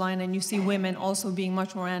across the line, and you see women also being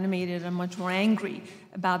much more animated and much more angry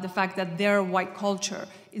about the fact that their white culture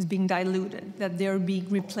is being diluted, that they're being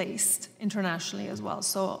replaced internationally as well.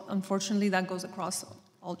 So unfortunately, that goes across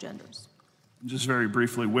all genders. Just very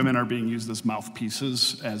briefly, women are being used as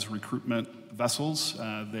mouthpieces, as recruitment vessels.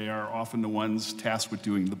 They are often the ones tasked with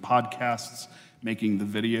doing the podcasts, making the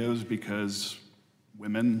videos, because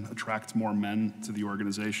women attract more men to the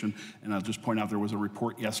organization. And I'll just point out, there was a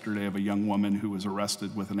report yesterday of a young woman who was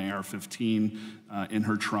arrested with an AR-15 in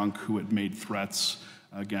her trunk, who had made threats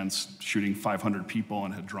against shooting 500 people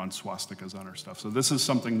and had drawn swastikas on her stuff. So this is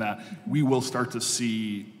something that we will start to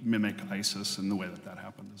see mimic ISIS in the way that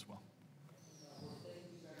happened as well.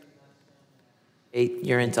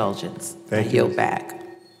 Your indulgence. Thank I you. yield back.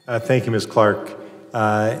 Thank you, Ms. Clark.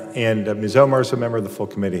 And Ms. Omar, a member of the full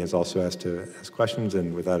committee, has also asked to ask questions,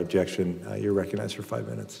 and without objection, you're recognized for 5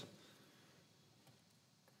 minutes.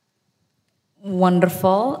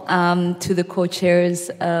 Wonderful. To the co-chairs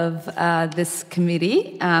of this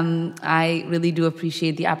committee, I really do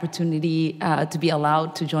appreciate the opportunity to be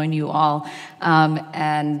allowed to join you all.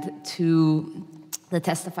 And to the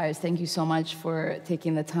testifiers, thank you so much for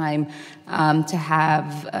taking the time to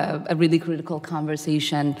have a really critical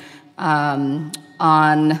conversation on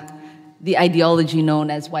the ideology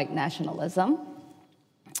known as white nationalism.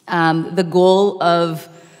 The goal of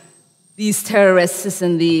these terrorists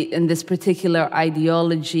in this particular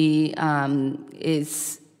ideology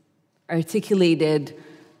is articulated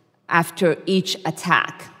after each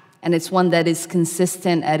attack, and it's one that is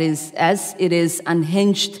consistent as it is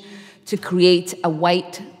unhinged to create a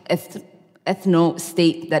white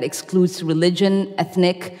ethno-state that excludes religion,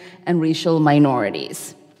 ethnic, and racial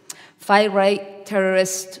minorities. Far-right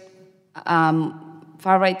terrorists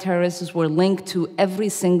were linked to every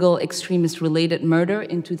single extremist-related murder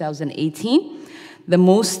in 2018, the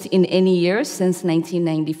most in any year since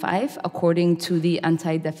 1995, according to the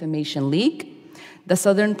Anti-Defamation League. The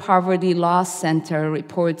Southern Poverty Law Center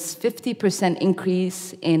reports 50%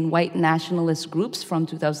 increase in white nationalist groups from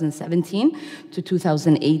 2017 to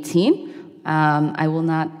 2018. I will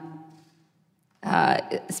not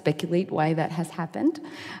speculate why that has happened.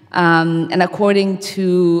 And according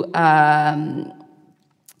to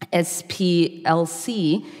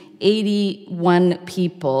SPLC, 81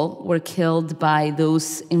 people were killed by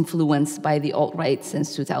those influenced by the alt-right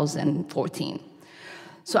since 2014.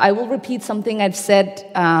 So I will repeat something I've said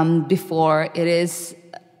before. It is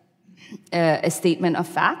a statement of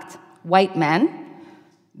fact. White men,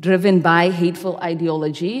 driven by hateful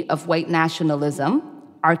ideology of white nationalism,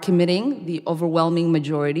 are committing the overwhelming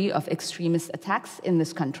majority of extremist attacks in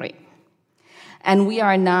this country. And we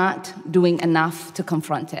are not doing enough to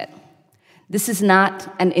confront it. This is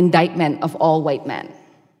not an indictment of all white men.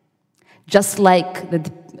 Just like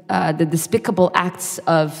the despicable acts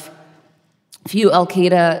of few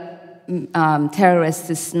Al-Qaeda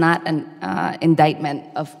terrorists is not an indictment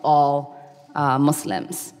of all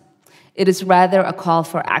Muslims. It is rather a call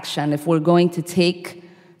for action. If we're going to take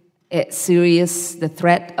it serious, the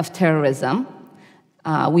threat of terrorism,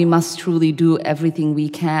 we must truly do everything we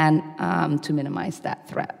can to minimize that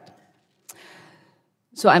threat.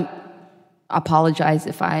 So I apologize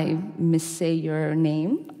if I missay your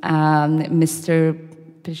name, Mr.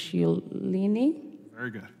 Picciolini.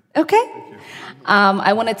 Very good. Okay.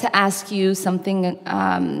 I wanted to ask you something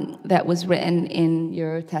that was written in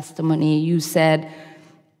your testimony. You said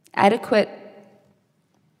adequate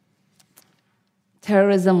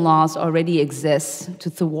terrorism laws already exist to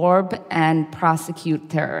thwart and prosecute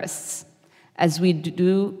terrorists, as we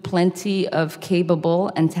do plenty of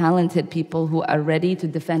capable and talented people who are ready to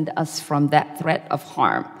defend us from that threat of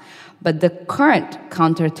harm. But the current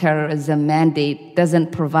counterterrorism mandate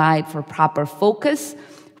doesn't provide for proper focus,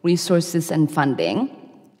 resources, and funding,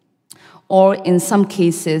 or in some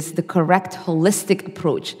cases, the correct holistic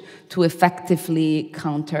approach to effectively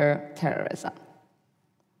counter terrorism.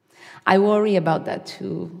 I worry about that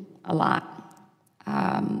too a lot.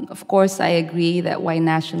 Of course, I agree that white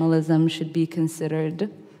nationalism should be considered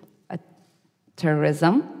a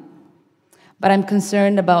terrorism, but I'm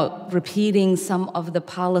concerned about repeating some of the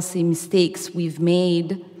policy mistakes we've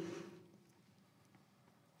made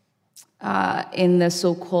in the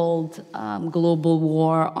so-called global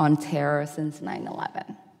war on terror since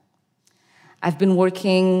 9/11. I've been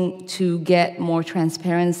working to get more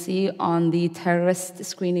transparency on the terrorist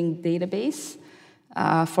screening database.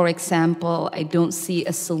 For example, I don't see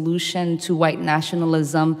a solution to white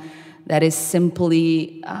nationalism that is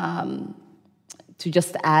simply to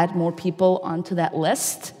just add more people onto that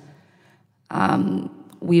list.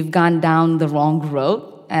 We've gone down the wrong road.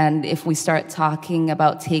 And if we start talking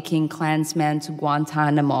about taking Klansmen to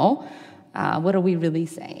Guantanamo, what are we really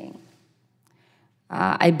saying?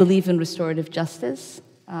 I believe in restorative justice.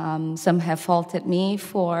 Some have faulted me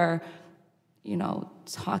for,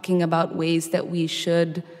 talking about ways that we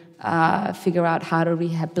should figure out how to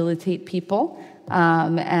rehabilitate people,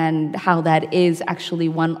 and how that is actually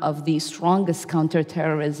one of the strongest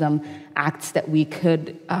counterterrorism acts that we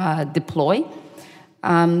could deploy.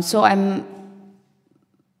 So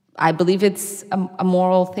I believe it's a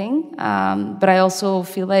moral thing, but I also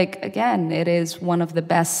feel like, again, it is one of the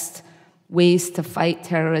best ways to fight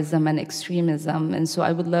terrorism and extremism. And so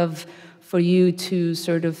I would love for you to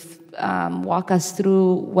sort of walk us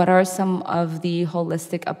through what are some of the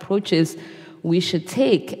holistic approaches we should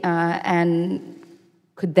take, and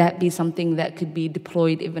Could that be something that could be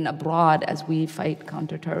deployed even abroad as we fight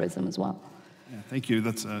counterterrorism as well? Yeah, thank you.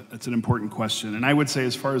 That's an important question. And I would say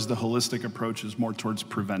as far as the holistic approach is more towards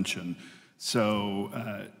prevention. So,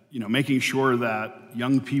 making sure that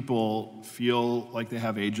young people feel like they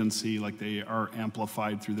have agency, like they are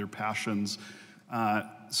amplified through their passions,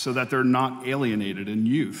 so that they're not alienated in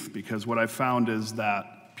youth. Because what I've found is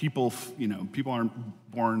that people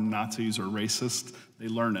aren't born Nazis or racist, they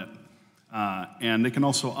learn it. And they can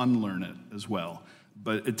also unlearn it as well.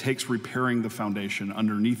 But it takes repairing the foundation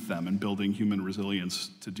underneath them and building human resilience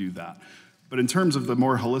to do that. But in terms of the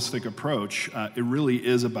more holistic approach, it really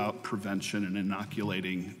is about prevention and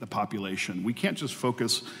inoculating the population. We can't just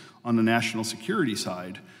focus on the national security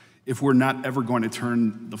side if we're not ever going to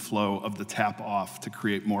turn the flow of the tap off to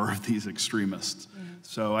create more of these extremists.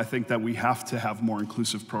 So I think that we have to have more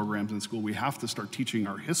inclusive programs in school. We have to start teaching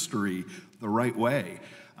our history the right way.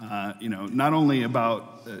 Not only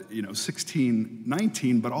about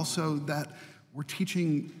 1619, but also that we're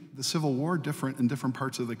teaching the Civil War different in different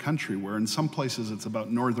parts of the country, where in some places it's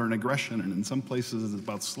about northern aggression and in some places it's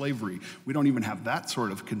about slavery. We don't even have that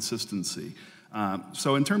sort of consistency.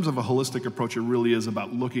 So in terms of a holistic approach, it really is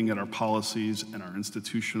about looking at our policies and our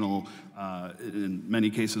institutional, in many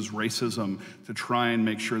cases, racism, to try and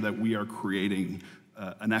make sure that we are creating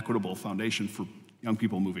an equitable foundation for young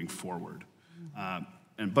people moving forward.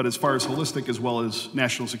 But as far as holistic as well as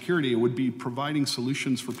national security, it would be providing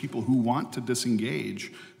solutions for people who want to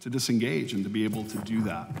disengage and to be able to do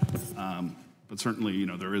that. But certainly,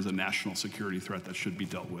 there is a national security threat that should be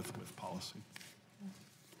dealt with policy.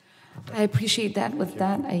 I appreciate that. With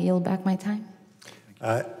that, I yield back my time.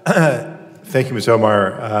 Thank you, Ms.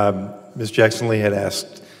 Omar. Ms. Jackson-Lee had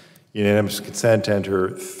asked unanimous consent to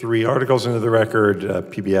enter 3 articles into the record.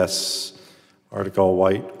 PBS article,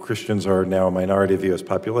 White Christians Are Now a Minority of the U.S.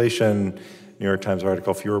 Population, New York Times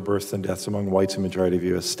article, Fewer Births Than Deaths Among Whites in Majority of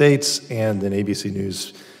U.S. States, and an ABC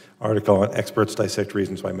News article on Experts Dissect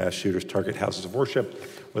Reasons Why Mass Shooters Target Houses of Worship.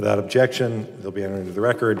 Without objection, they'll be entered into the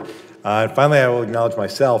record. And finally, I will acknowledge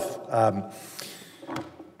myself. I'm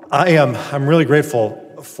really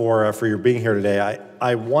grateful for your being here today.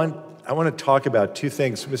 I want to talk about 2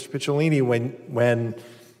 things. Mr. Picciolini, when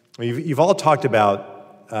you've all talked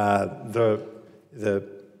about the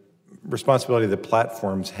responsibility that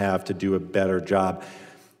platforms have to do a better job.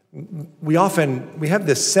 We have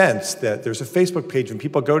this sense that there's a Facebook page and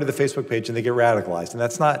people go to the Facebook page and they get radicalized, and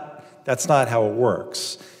that's not how it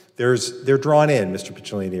works. They're drawn in, Mr.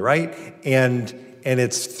 Picciolini, right? And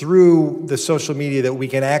it's through the social media that we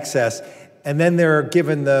can access, and then they're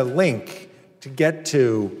given the link to get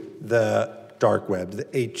to the dark web, the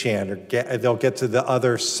 8chan, or they'll get to the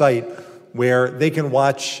other site where they can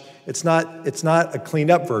watch. It's not a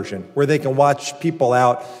cleaned up version where they can watch people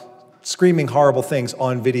out screaming horrible things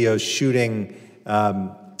on videos, shooting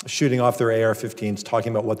off their AR-15s,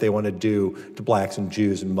 talking about what they want to do to blacks and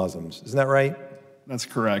Jews and Muslims. Isn't that right? That's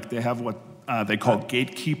correct. They have what they call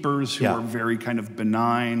gatekeepers, who are very kind of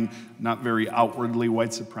benign, not very outwardly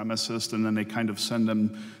white supremacist, and then they kind of send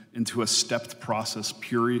them into a stepped process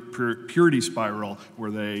purity spiral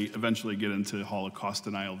where they eventually get into Holocaust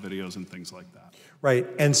denial videos and things like that. Right,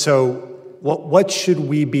 and so what should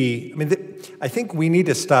we be, I think we need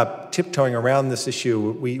to stop tiptoeing around this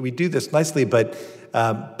issue. We do this nicely, but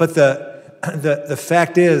the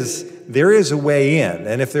fact is there is a way in,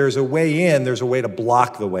 and if there's a way in, there's a way to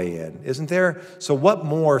block the way in, isn't there? So what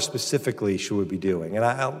more specifically should we be doing? And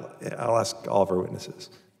I'll ask all of our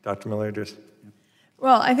witnesses. Dr. Miller-Idris.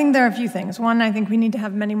 Well, I think there are a few things. One, I think we need to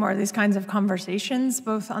have many more of these kinds of conversations,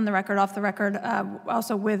 both on the record, off the record,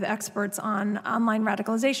 also with experts on online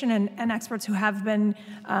radicalization and experts who have been,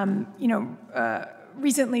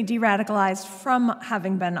 recently de-radicalized from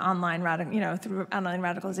having been through online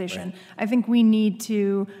radicalization. Right. I think we need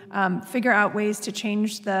to figure out ways to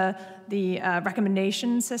change the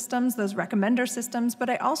recommendation systems, those recommender systems, but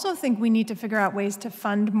I also think we need to figure out ways to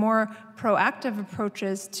fund more proactive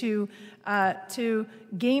approaches to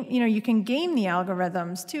game, you can game the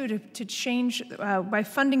algorithms too to change by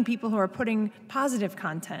funding people who are putting positive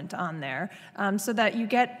content on there, so that you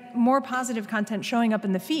get more positive content showing up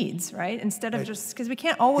in the feeds, right? Instead of just, because we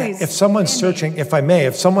can't always. Yeah, if someone's searching, if I may,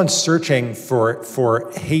 if someone's searching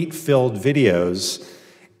for hate-filled videos,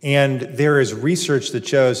 and there is research that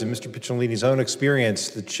shows, and Mr. Picciolini's own experience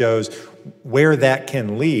that shows where that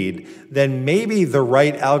can lead, then maybe the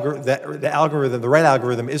right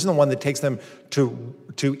algorithm isn't the one that takes them to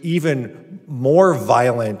even more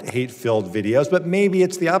violent, hate-filled videos, but maybe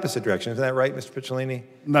it's the opposite direction. Isn't that right, Mr. Picciolini?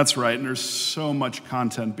 That's right, and there's so much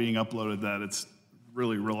content being uploaded that it's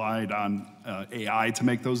really relied on AI to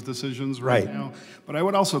make those decisions right now. But I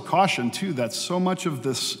would also caution, too, that so much of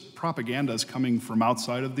this propaganda is coming from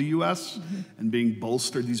outside of the U.S. and being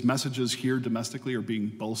bolstered. These messages here domestically are being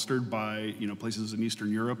bolstered by places in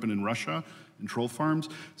Eastern Europe and in Russia and troll farms.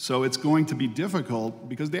 So it's going to be difficult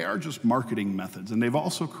because they are just marketing methods, and they've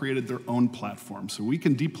also created their own platform. So we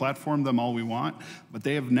can deplatform them all we want, but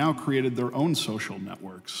they have now created their own social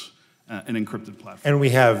networks. An encrypted platform. And we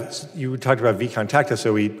have, you talked about vContacta,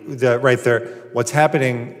 so right there, what's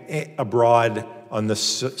happening abroad on the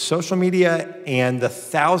social media and the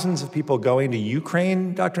thousands of people going to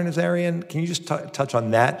Ukraine, Dr. Nazarian, can you just touch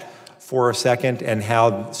on that for a second and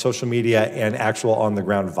how social media and actual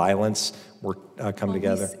on-the-ground violence come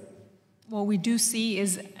together? What we do see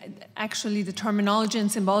is actually the terminology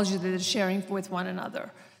and symbology that they're sharing with one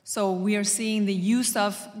another. So we are seeing the use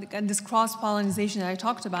of this cross-pollination that I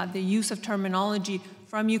talked about, the use of terminology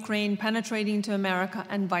from Ukraine penetrating to America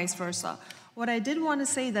and vice versa. What I did want to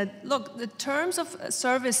say that, look, the terms of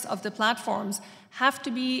service of the platforms have to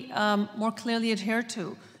be more clearly adhered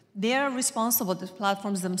to. They are responsible, the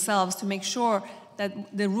platforms themselves, to make sure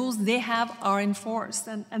that the rules they have are enforced,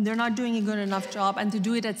 and they're not doing a good enough job, and to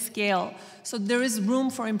do it at scale. So there is room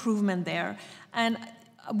for improvement there. And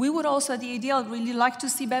we would also, at the ADL, really like to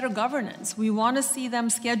see better governance. We want to see them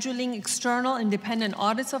scheduling external independent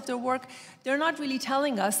audits of their work. They're not really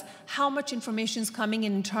telling us how much information is coming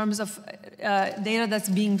in terms of data that's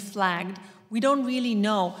being flagged. We don't really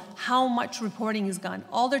know how much reporting is done.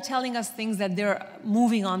 All they're telling us things that they're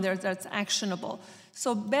moving on there that's actionable.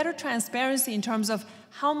 So better transparency in terms of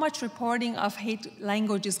how much reporting of hate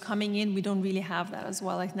language is coming in, we don't really have that as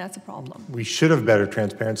well. I think that's a problem. We should have better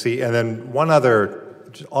transparency. And then one other,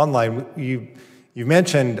 online, you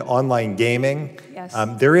mentioned online gaming. Yes.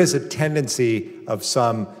 There is a tendency of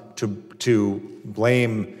some to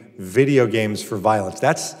blame video games for violence.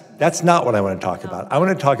 That's not what I want to talk about. I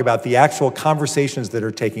want to talk about the actual conversations that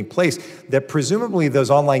are taking place that presumably those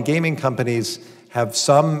online gaming companies have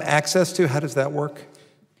some access to. How does that work,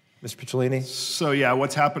 Mr. Picciolini? So yeah,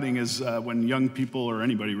 what's happening is when young people, or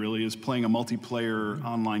anybody really, is playing a multiplayer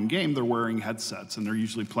online game, they're wearing headsets and they're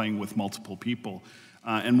usually playing with multiple people.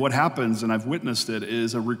 And what happens, and I've witnessed it,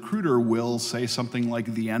 is a recruiter will say something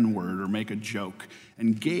like the N-word or make a joke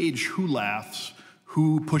and gauge who laughs,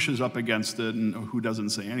 who pushes up against it, and who doesn't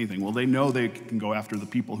say anything. Well, they know they can go after the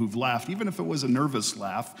people who've laughed. Even if it was a nervous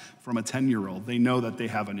laugh from a 10-year-old, they know that they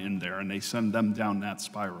have an in there, and they send them down that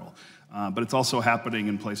spiral. But it's also happening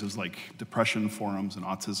in places like depression forums and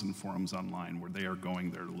autism forums online, where they are going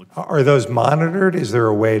there to look for. Are those monitored? Is there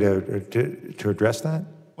a way to address that?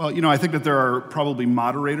 Well, I think that there are probably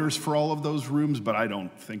moderators for all of those rooms, but I don't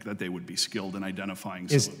think that they would be skilled in identifying.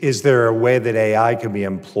 Is there a way that AI can be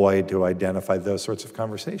employed to identify those sorts of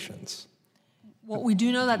conversations? Well, we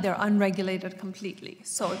do know that they're unregulated completely.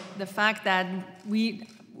 So the fact that we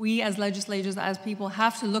as legislators, as people,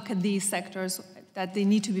 have to look at these sectors, that they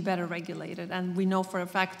need to be better regulated. And we know for a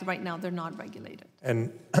fact right now they're not regulated.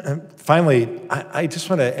 And finally, I just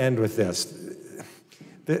want to end with this.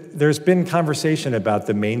 There's been conversation about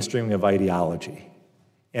the mainstreaming of ideology.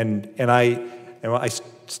 We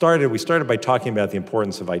started by talking about the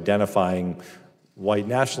importance of identifying white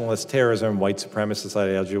nationalist terrorism, white supremacist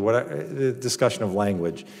ideology, the discussion of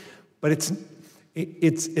language. But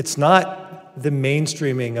it's not the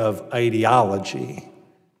mainstreaming of ideology,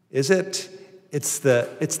 is it? It's the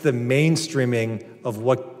mainstreaming of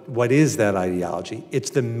what is that ideology. It's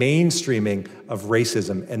the mainstreaming of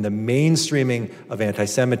racism and the mainstreaming of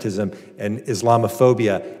anti-Semitism and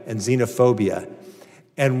Islamophobia and xenophobia.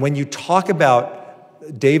 And when you talk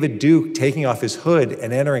about David Duke taking off his hood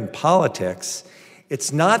and entering politics,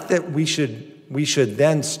 it's not that we should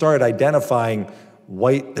then start identifying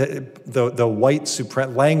the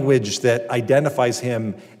white language that identifies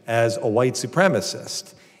him as a white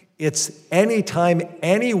supremacist. It's anytime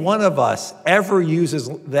any one of us ever uses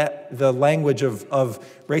the language of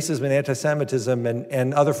racism and anti-Semitism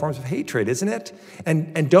and other forms of hatred, isn't it?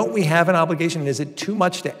 And don't we have an obligation? Is it too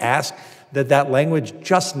much to ask that language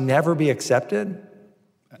just never be accepted?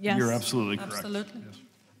 Yes. You're absolutely correct. Absolutely.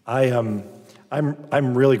 Yes.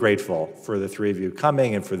 I'm really grateful for the three of you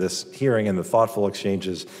coming and for this hearing and the thoughtful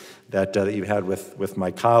exchanges that you've had with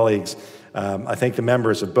my colleagues. I thank the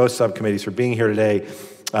members of both subcommittees for being here today.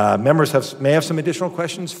 Members may have some additional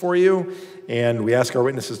questions for you, and we ask our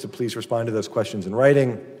witnesses to please respond to those questions in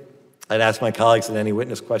writing. I'd ask my colleagues that any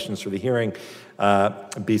witness questions for the hearing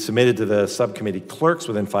be submitted to the subcommittee clerks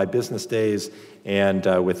within 5 business days. And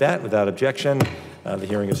with that, without objection, the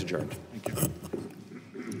hearing is adjourned. Thank you.